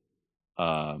 It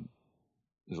was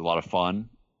a lot of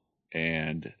fun,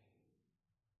 and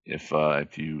if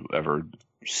you ever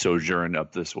sojourn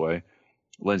up this way,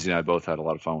 Lindsay and I both had a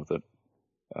lot of fun with it.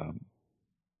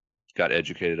 Got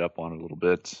educated up on it a little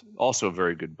bit. Also, a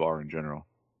very good bar in general.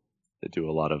 They do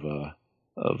a lot of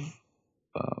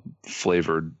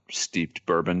flavored steeped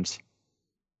bourbons.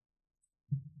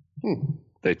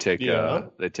 They take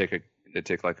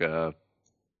like a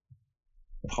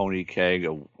pony keg,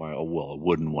 a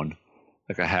wooden one,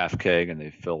 like a half keg, and they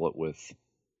fill it with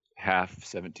half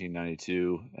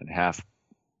 1792 and half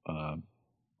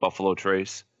Buffalo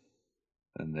Trace,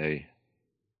 and they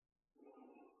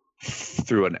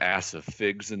threw an ass of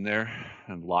figs in there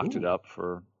and locked it up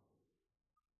for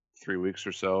 3 weeks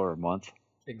or so, or a month.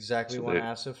 Exactly So one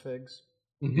ass of figs.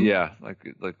 Yeah, like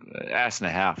ass and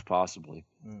a half possibly.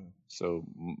 Mm. So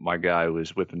my guy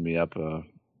was whipping me up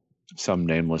some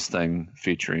nameless thing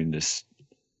featuring this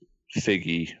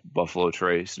figgy Buffalo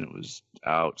Trace, and it was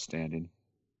outstanding.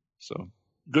 So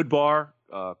good bar,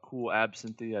 cool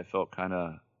absinthe. I felt kind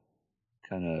of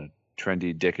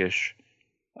trendy, dickish,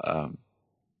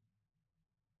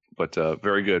 but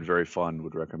very good, very fun.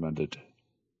 Would recommend it.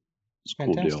 It's a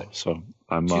cool deal. Fantastic. So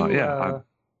I'm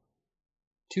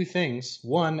two things.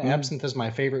 One, absinthe is my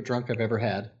favorite drunk I've ever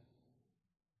had.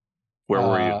 Where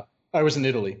were you? I was in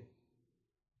Italy.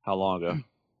 How long ago?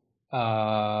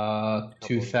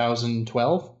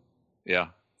 2012. Yeah.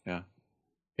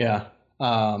 Yeah.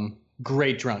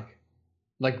 Great drunk.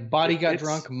 Like body got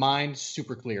drunk, mind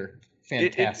super clear.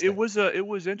 Fantastic. It was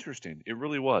interesting. It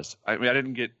really was. I mean, I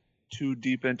didn't get too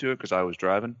deep into it because I was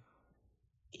driving,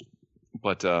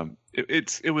 but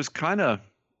it was kind of.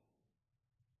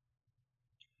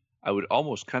 I would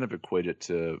almost kind of equate it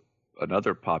to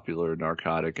another popular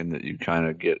narcotic in that you kind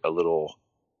of get a little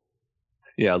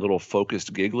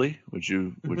focused giggly. Would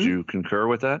you concur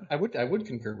with that? I would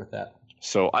concur with that.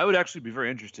 So I would actually be very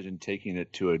interested in taking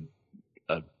it to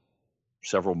a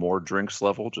several more drinks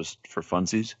level just for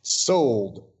funsies.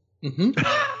 Sold.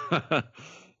 But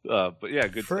yeah,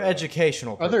 good for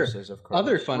educational purposes, of course.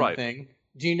 Other fun thing.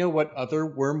 Do you know what other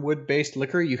wormwood-based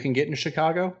liquor you can get in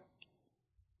Chicago?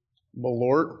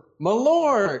 Malort.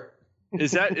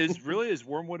 Is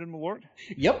wormwood in Malort?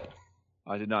 Yep.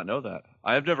 I did not know that.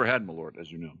 I have never had Malort,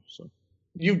 as you know. So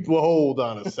hold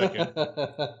on a second.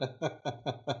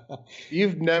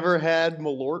 You've never had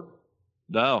Malort?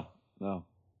 No. Those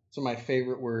are my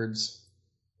favorite words.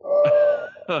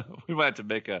 We might have to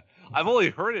make a. I've only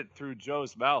heard it through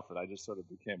Joe's mouth, and I just sort of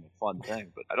became a fun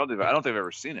thing. But I don't think I've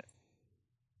ever seen it.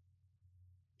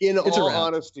 In all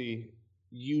honesty,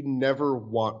 you never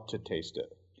want to taste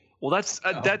it. Well, that's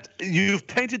that. You've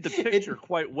painted the picture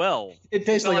quite well. It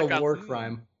tastes like a war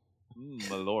crime.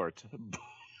 Malort.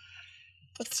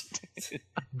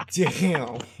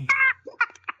 Damn.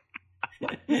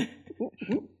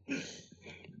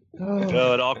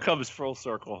 No, it all comes full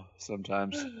circle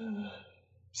sometimes.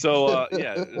 So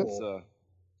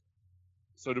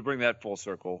so to bring that full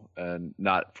circle and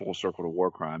not full circle to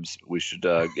war crimes, we should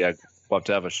we'll have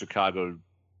to have a Chicago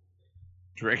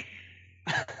drink.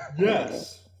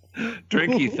 Yes.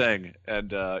 Drinky thing,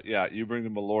 and you bring the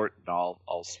Malort, and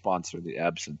I'll sponsor the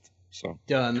absinthe. So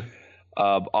done.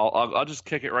 I'll just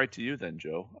kick it right to you then,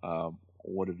 Joe.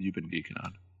 What have you been geeking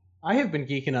on? I have been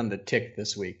geeking on the Tick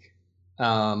this week.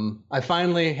 I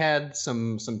finally had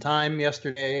some time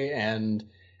yesterday, and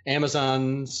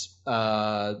Amazon's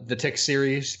The Tick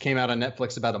series came out on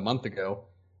Netflix about a month ago,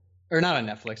 or not on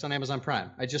Netflix, on Amazon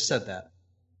Prime. I just said that.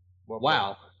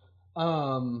 Wow.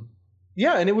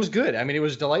 Yeah, and it was good. I mean, it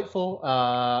was delightful.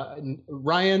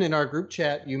 Ryan, in our group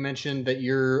chat, you mentioned that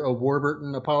you're a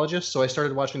Warburton apologist, so I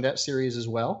started watching that series as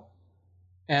well.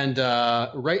 And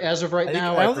as of right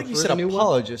now, I don't think he said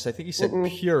apologist. I think he said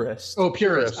purist. Oh,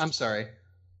 purist. I'm sorry.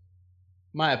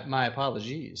 My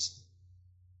apologies.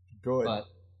 Good. But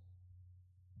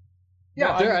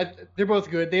yeah, they're both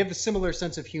good. They have a similar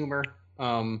sense of humor.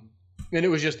 And it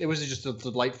was just a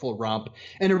delightful romp,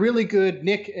 and a really good,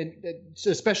 Nick, and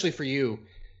especially for you,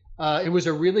 it was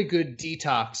a really good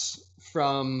detox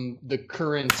from the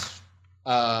current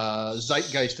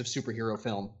zeitgeist of superhero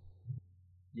film.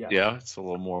 Yeah, it's a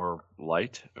little more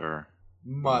light, or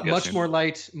much more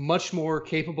light, much more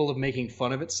capable of making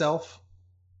fun of itself.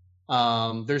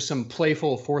 There's some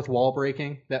playful fourth wall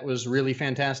breaking that was really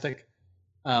fantastic,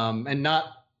 and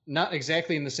not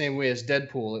exactly in the same way as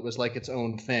Deadpool. It was like its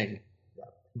own thing.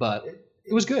 But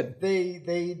it was good.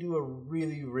 They do a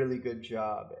really, really good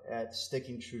job at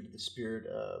sticking true to the spirit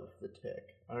of the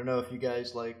Tick. I don't know if you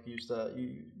guys you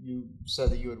said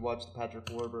that you had watched the Patrick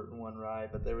Warburton one, right?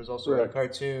 But there was also a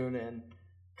cartoon and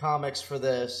comics for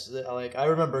this. Like, I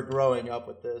remember growing up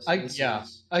with this. I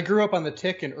grew up on the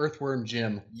Tick and Earthworm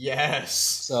Jim. Yes.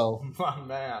 So, my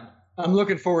man, I'm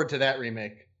looking forward to that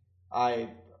remake.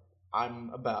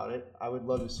 I'm about it. I would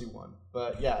love to see one.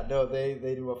 But yeah, no, they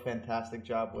do a fantastic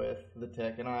job with the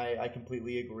Tick, and I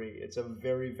completely agree. It's a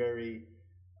very, very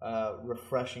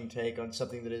refreshing take on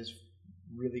something that has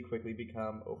really quickly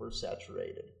become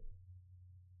oversaturated.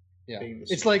 Yeah,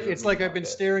 it's like I've been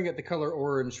staring at the color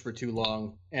orange for too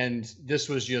long, and this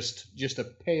was just a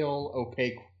pale,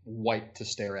 opaque white to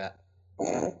stare at.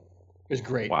 It was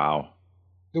great. Wow.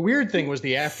 The weird thing was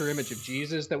the after image of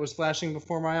Jesus that was flashing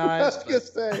before my eyes. I was gonna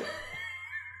say.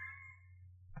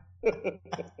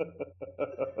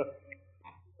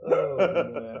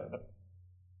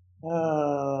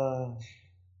 Oh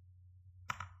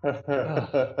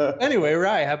man. Anyway,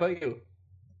 Rye, how about you?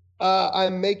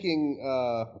 I'm making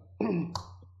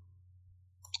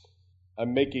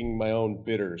I'm making my own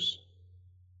bitters,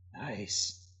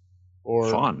 Nice.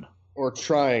 Fun. or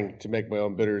trying to make my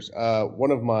own bitters.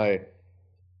 One of my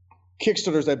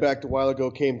Kickstarters I backed a while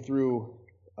ago came through.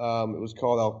 It was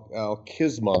called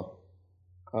Alkisma.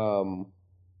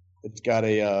 It's got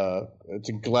it's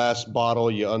a glass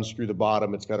bottle. You unscrew the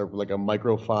bottom. It's got a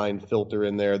microfine filter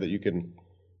in there that you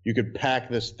could pack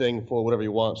this thing full of whatever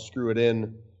you want, screw it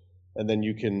in, and then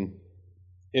you can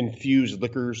infuse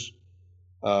liquors,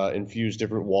 infuse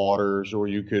different waters, or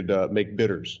you could make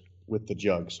bitters with the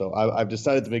jug. So I've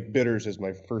decided to make bitters as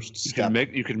my first step.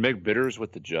 You can make bitters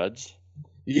with the Judds.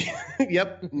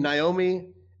 Yep, Naomi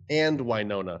and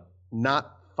Winona,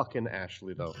 not fucking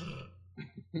Ashley though.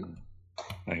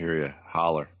 I hear you.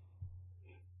 Holler.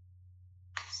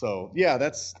 So yeah,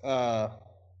 that's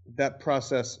that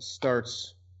process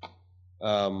starts.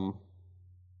 That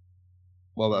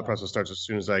process starts as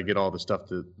soon as I get all the stuff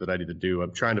that I need to do.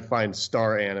 I'm trying to find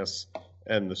star anise,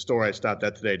 and the store I stopped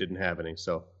at today didn't have any.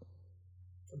 So,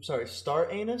 I'm sorry, star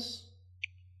anise?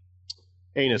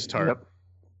 Anise tart. Yep.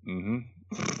 Mm-hmm.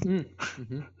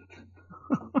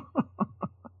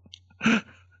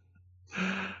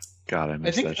 God, I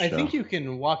miss that show. I think you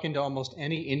can walk into almost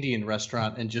any Indian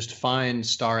restaurant and just find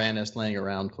star anise laying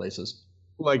around places.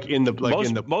 Like in the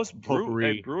most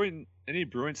potpourri. any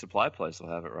brewing supply place will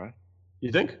have it, right?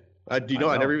 You think? I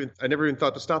never even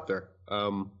thought to stop there.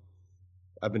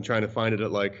 I've been trying to find it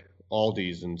at like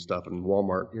Aldi's and stuff and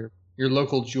Walmart here. Your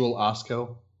local Jewel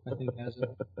Osco, I think, has it.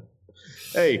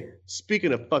 Hey,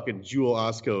 speaking of fucking Jewel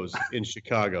Oscos in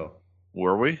Chicago.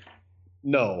 Were we?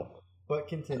 No. But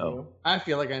continue. Oh. I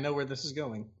feel like I know where this is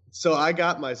going. So I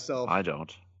got myself. I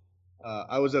don't.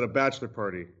 I was at a bachelor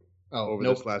party over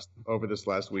this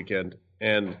last weekend,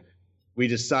 and we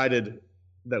decided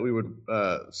that we would.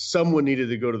 Someone needed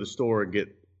to go to the store and get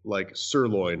like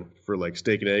sirloin for like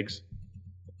steak and eggs.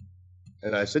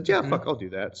 And I said, "Yeah, fuck, I'll do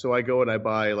that." So I go and I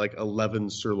buy like 11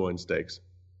 sirloin steaks,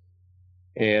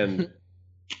 and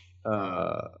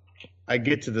I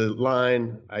get to the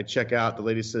line. I check out. The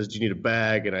lady says, "Do you need a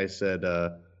bag?" And I said,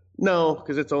 "No,"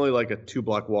 because it's only like a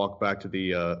 2-block walk back to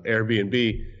the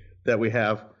Airbnb that we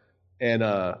have. And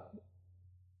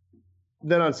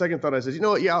then on second thought, I said, "You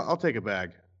know what? Yeah, I'll take a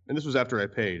bag." And this was after I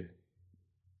paid.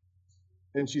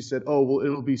 And she said, "Oh, well,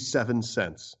 it'll be 7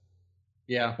 cents."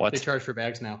 Yeah, What? they charge for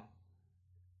bags now.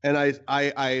 And I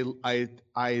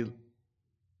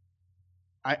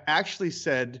actually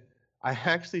said, I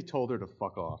actually told her to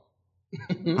fuck off.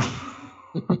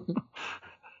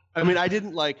 I mean, I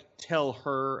didn't like tell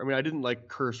her. I mean, I didn't like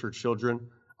curse her children.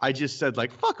 I just said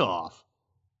like, "Fuck off."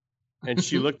 And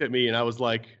she looked at me, and I was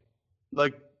like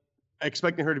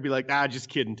expecting her to be like, "Just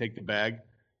kidding, take the bag."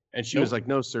 And she was like,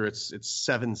 "No, sir, it's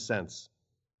 7 cents."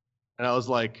 And I was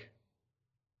like,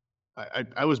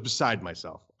 I was beside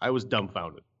myself. I was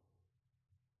dumbfounded.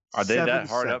 Are they 7 that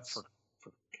hard cents. up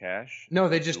for cash? No,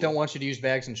 they just don't want you to use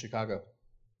bags in Chicago.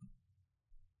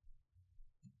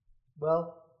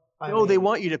 Well, No, they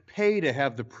want you to pay to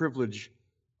have the privilege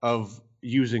of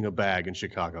using a bag in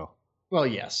Chicago. Well,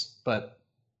 yes, but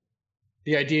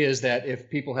the idea is that if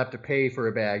people have to pay for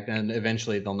a bag, then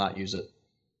eventually they'll not use it.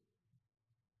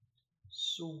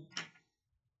 So,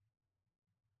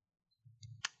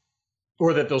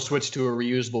 Or that they'll switch to a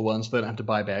reusable one so they don't have to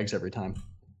buy bags every time.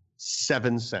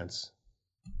 7 cents.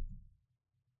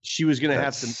 She was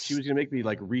gonna She was gonna make me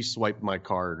like re-swipe my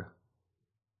card.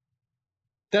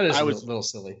 That is a little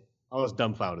silly. I was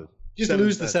dumbfounded. Just 7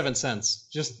 lose cents. the 7 cents.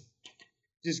 Just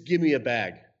give me a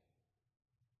bag.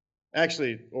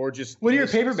 Actually, or just. What do your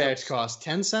paper bags cost?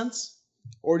 10 cents?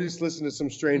 Or just listen to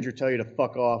some stranger tell you to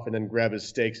fuck off and then grab his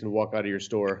steaks and walk out of your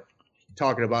store,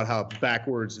 talking about how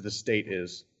backwards the state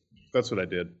is. That's what I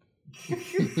did.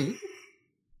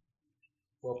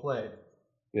 well played.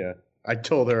 Yeah, I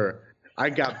told her. I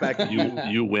got back at you.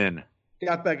 You win.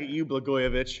 Got back at you,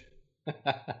 Blagojevich.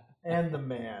 And the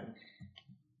man.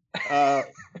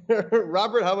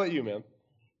 Robert, how about you, man?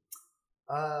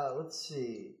 Let's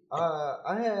see.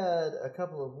 I had a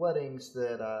couple of weddings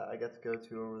that I got to go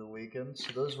to over the weekend.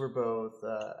 So those were both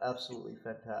absolutely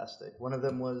fantastic. One of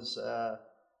them was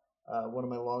one of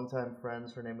my longtime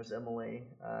friends. Her name was Emily.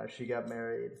 She got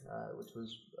married, which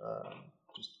was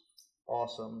just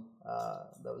awesome.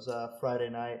 That was Friday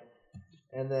night.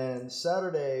 And then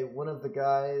Saturday, one of the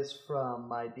guys from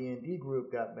my D&D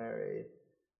group got married.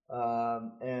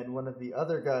 And one of the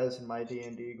other guys in my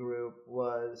D&D group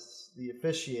was the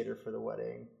officiator for the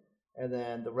wedding. And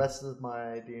then the rest of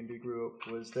my D&D group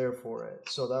was there for it.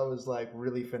 So that was like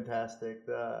really fantastic.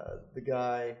 The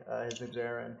guy, his name's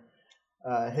Aaron.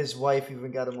 His wife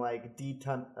even got him like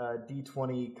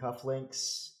D20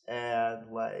 cufflinks,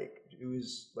 and like it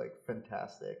was like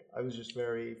fantastic. I was just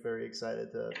very, very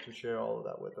excited to share all of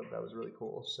that with him. That was really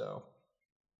cool. So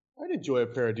I'd enjoy a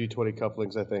pair of D20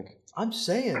 cufflinks, I think. I'm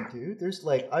saying, dude, there's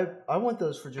like I want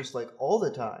those for just like all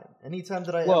the time. Anytime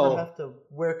that I Well, ever have to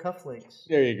wear cufflinks.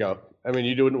 There you go. I mean,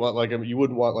 you wouldn't want like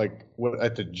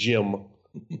at the gym.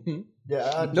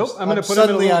 Yeah. Nope, I'm going to put him in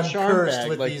a suddenly little I'm charm cursed bag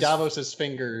with like these- Davos's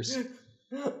fingers.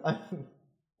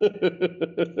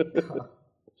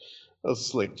 Oh,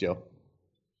 slick, Joe.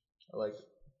 I like it.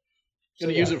 I'm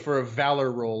going to use it for a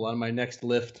valor roll on my next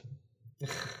lift.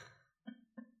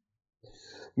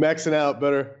 Maxing out,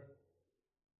 better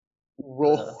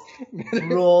roll.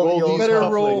 Roll the old Better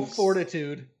cufflinks. roll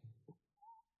fortitude.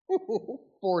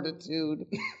 Fortitude.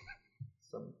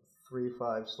 Some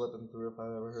 3-5 slipping through if I've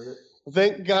ever heard it.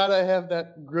 Thank God I have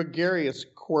that gregarious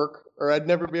quirk, or I'd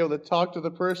never be able to talk to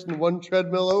the person one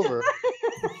treadmill over.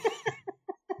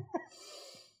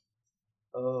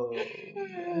 Oh.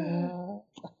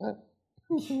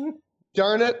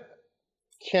 Darn it.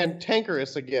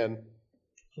 Cantankerous again.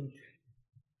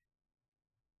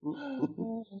 That's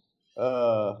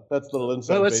a little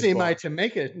inside Well, let's see.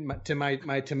 baseball.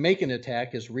 My Jamaican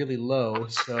attack is really low,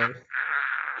 so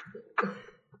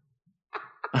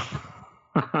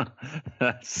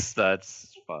That's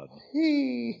fun.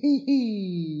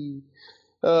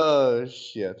 Oh,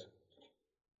 shit.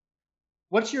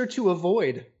 what's your to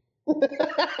avoid?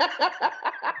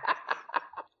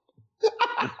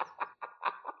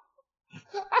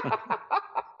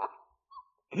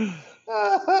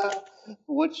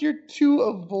 What's your to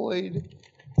avoid?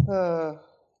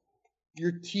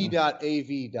 Your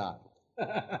T.AV dot.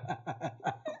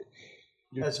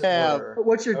 Your As it tab. were.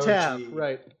 What's your OG. tab?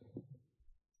 Right.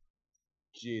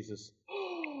 Jesus.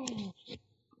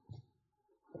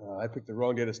 I picked the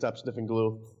wrong day to stop sniffing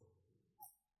glue.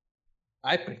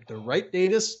 I picked the right day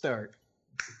to start.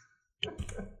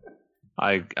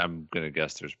 I'm gonna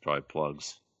guess there's probably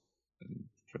plugs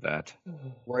for that.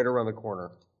 Right around the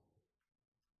corner.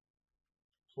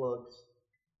 Plugs.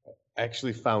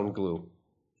 Actually found glue.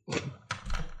 A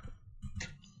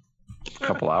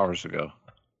couple hours ago.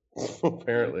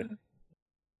 Apparently.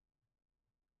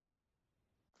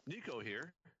 Nico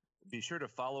here. Be sure to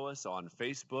follow us on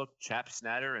Facebook, Chap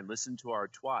Snatter, and listen to our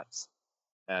twats.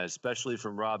 Especially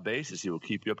from Rob Bass, as he will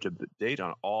keep you up to date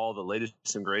on all the latest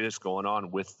and greatest going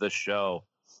on with the show.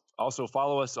 Also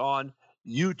follow us on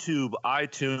YouTube,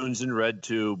 iTunes, and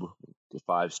RedTube. To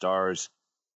 5 stars.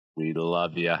 We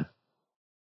love you.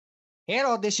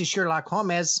 Hello, this is Sherlock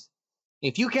Holmes.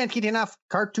 If you can't get enough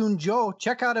Cartoon Joe,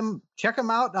 check him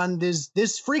out on this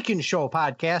freaking show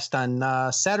podcast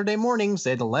on Saturday mornings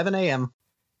at 11 a.m.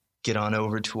 Get on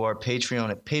over to our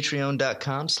Patreon at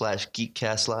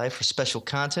patreon.com/geekcastlive for special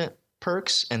content,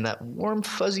 perks, and that warm,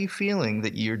 fuzzy feeling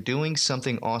that you're doing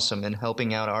something awesome and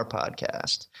helping out our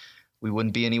podcast. We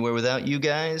wouldn't be anywhere without you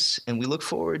guys, and we look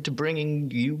forward to bringing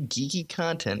you geeky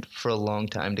content for a long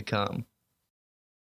time to come.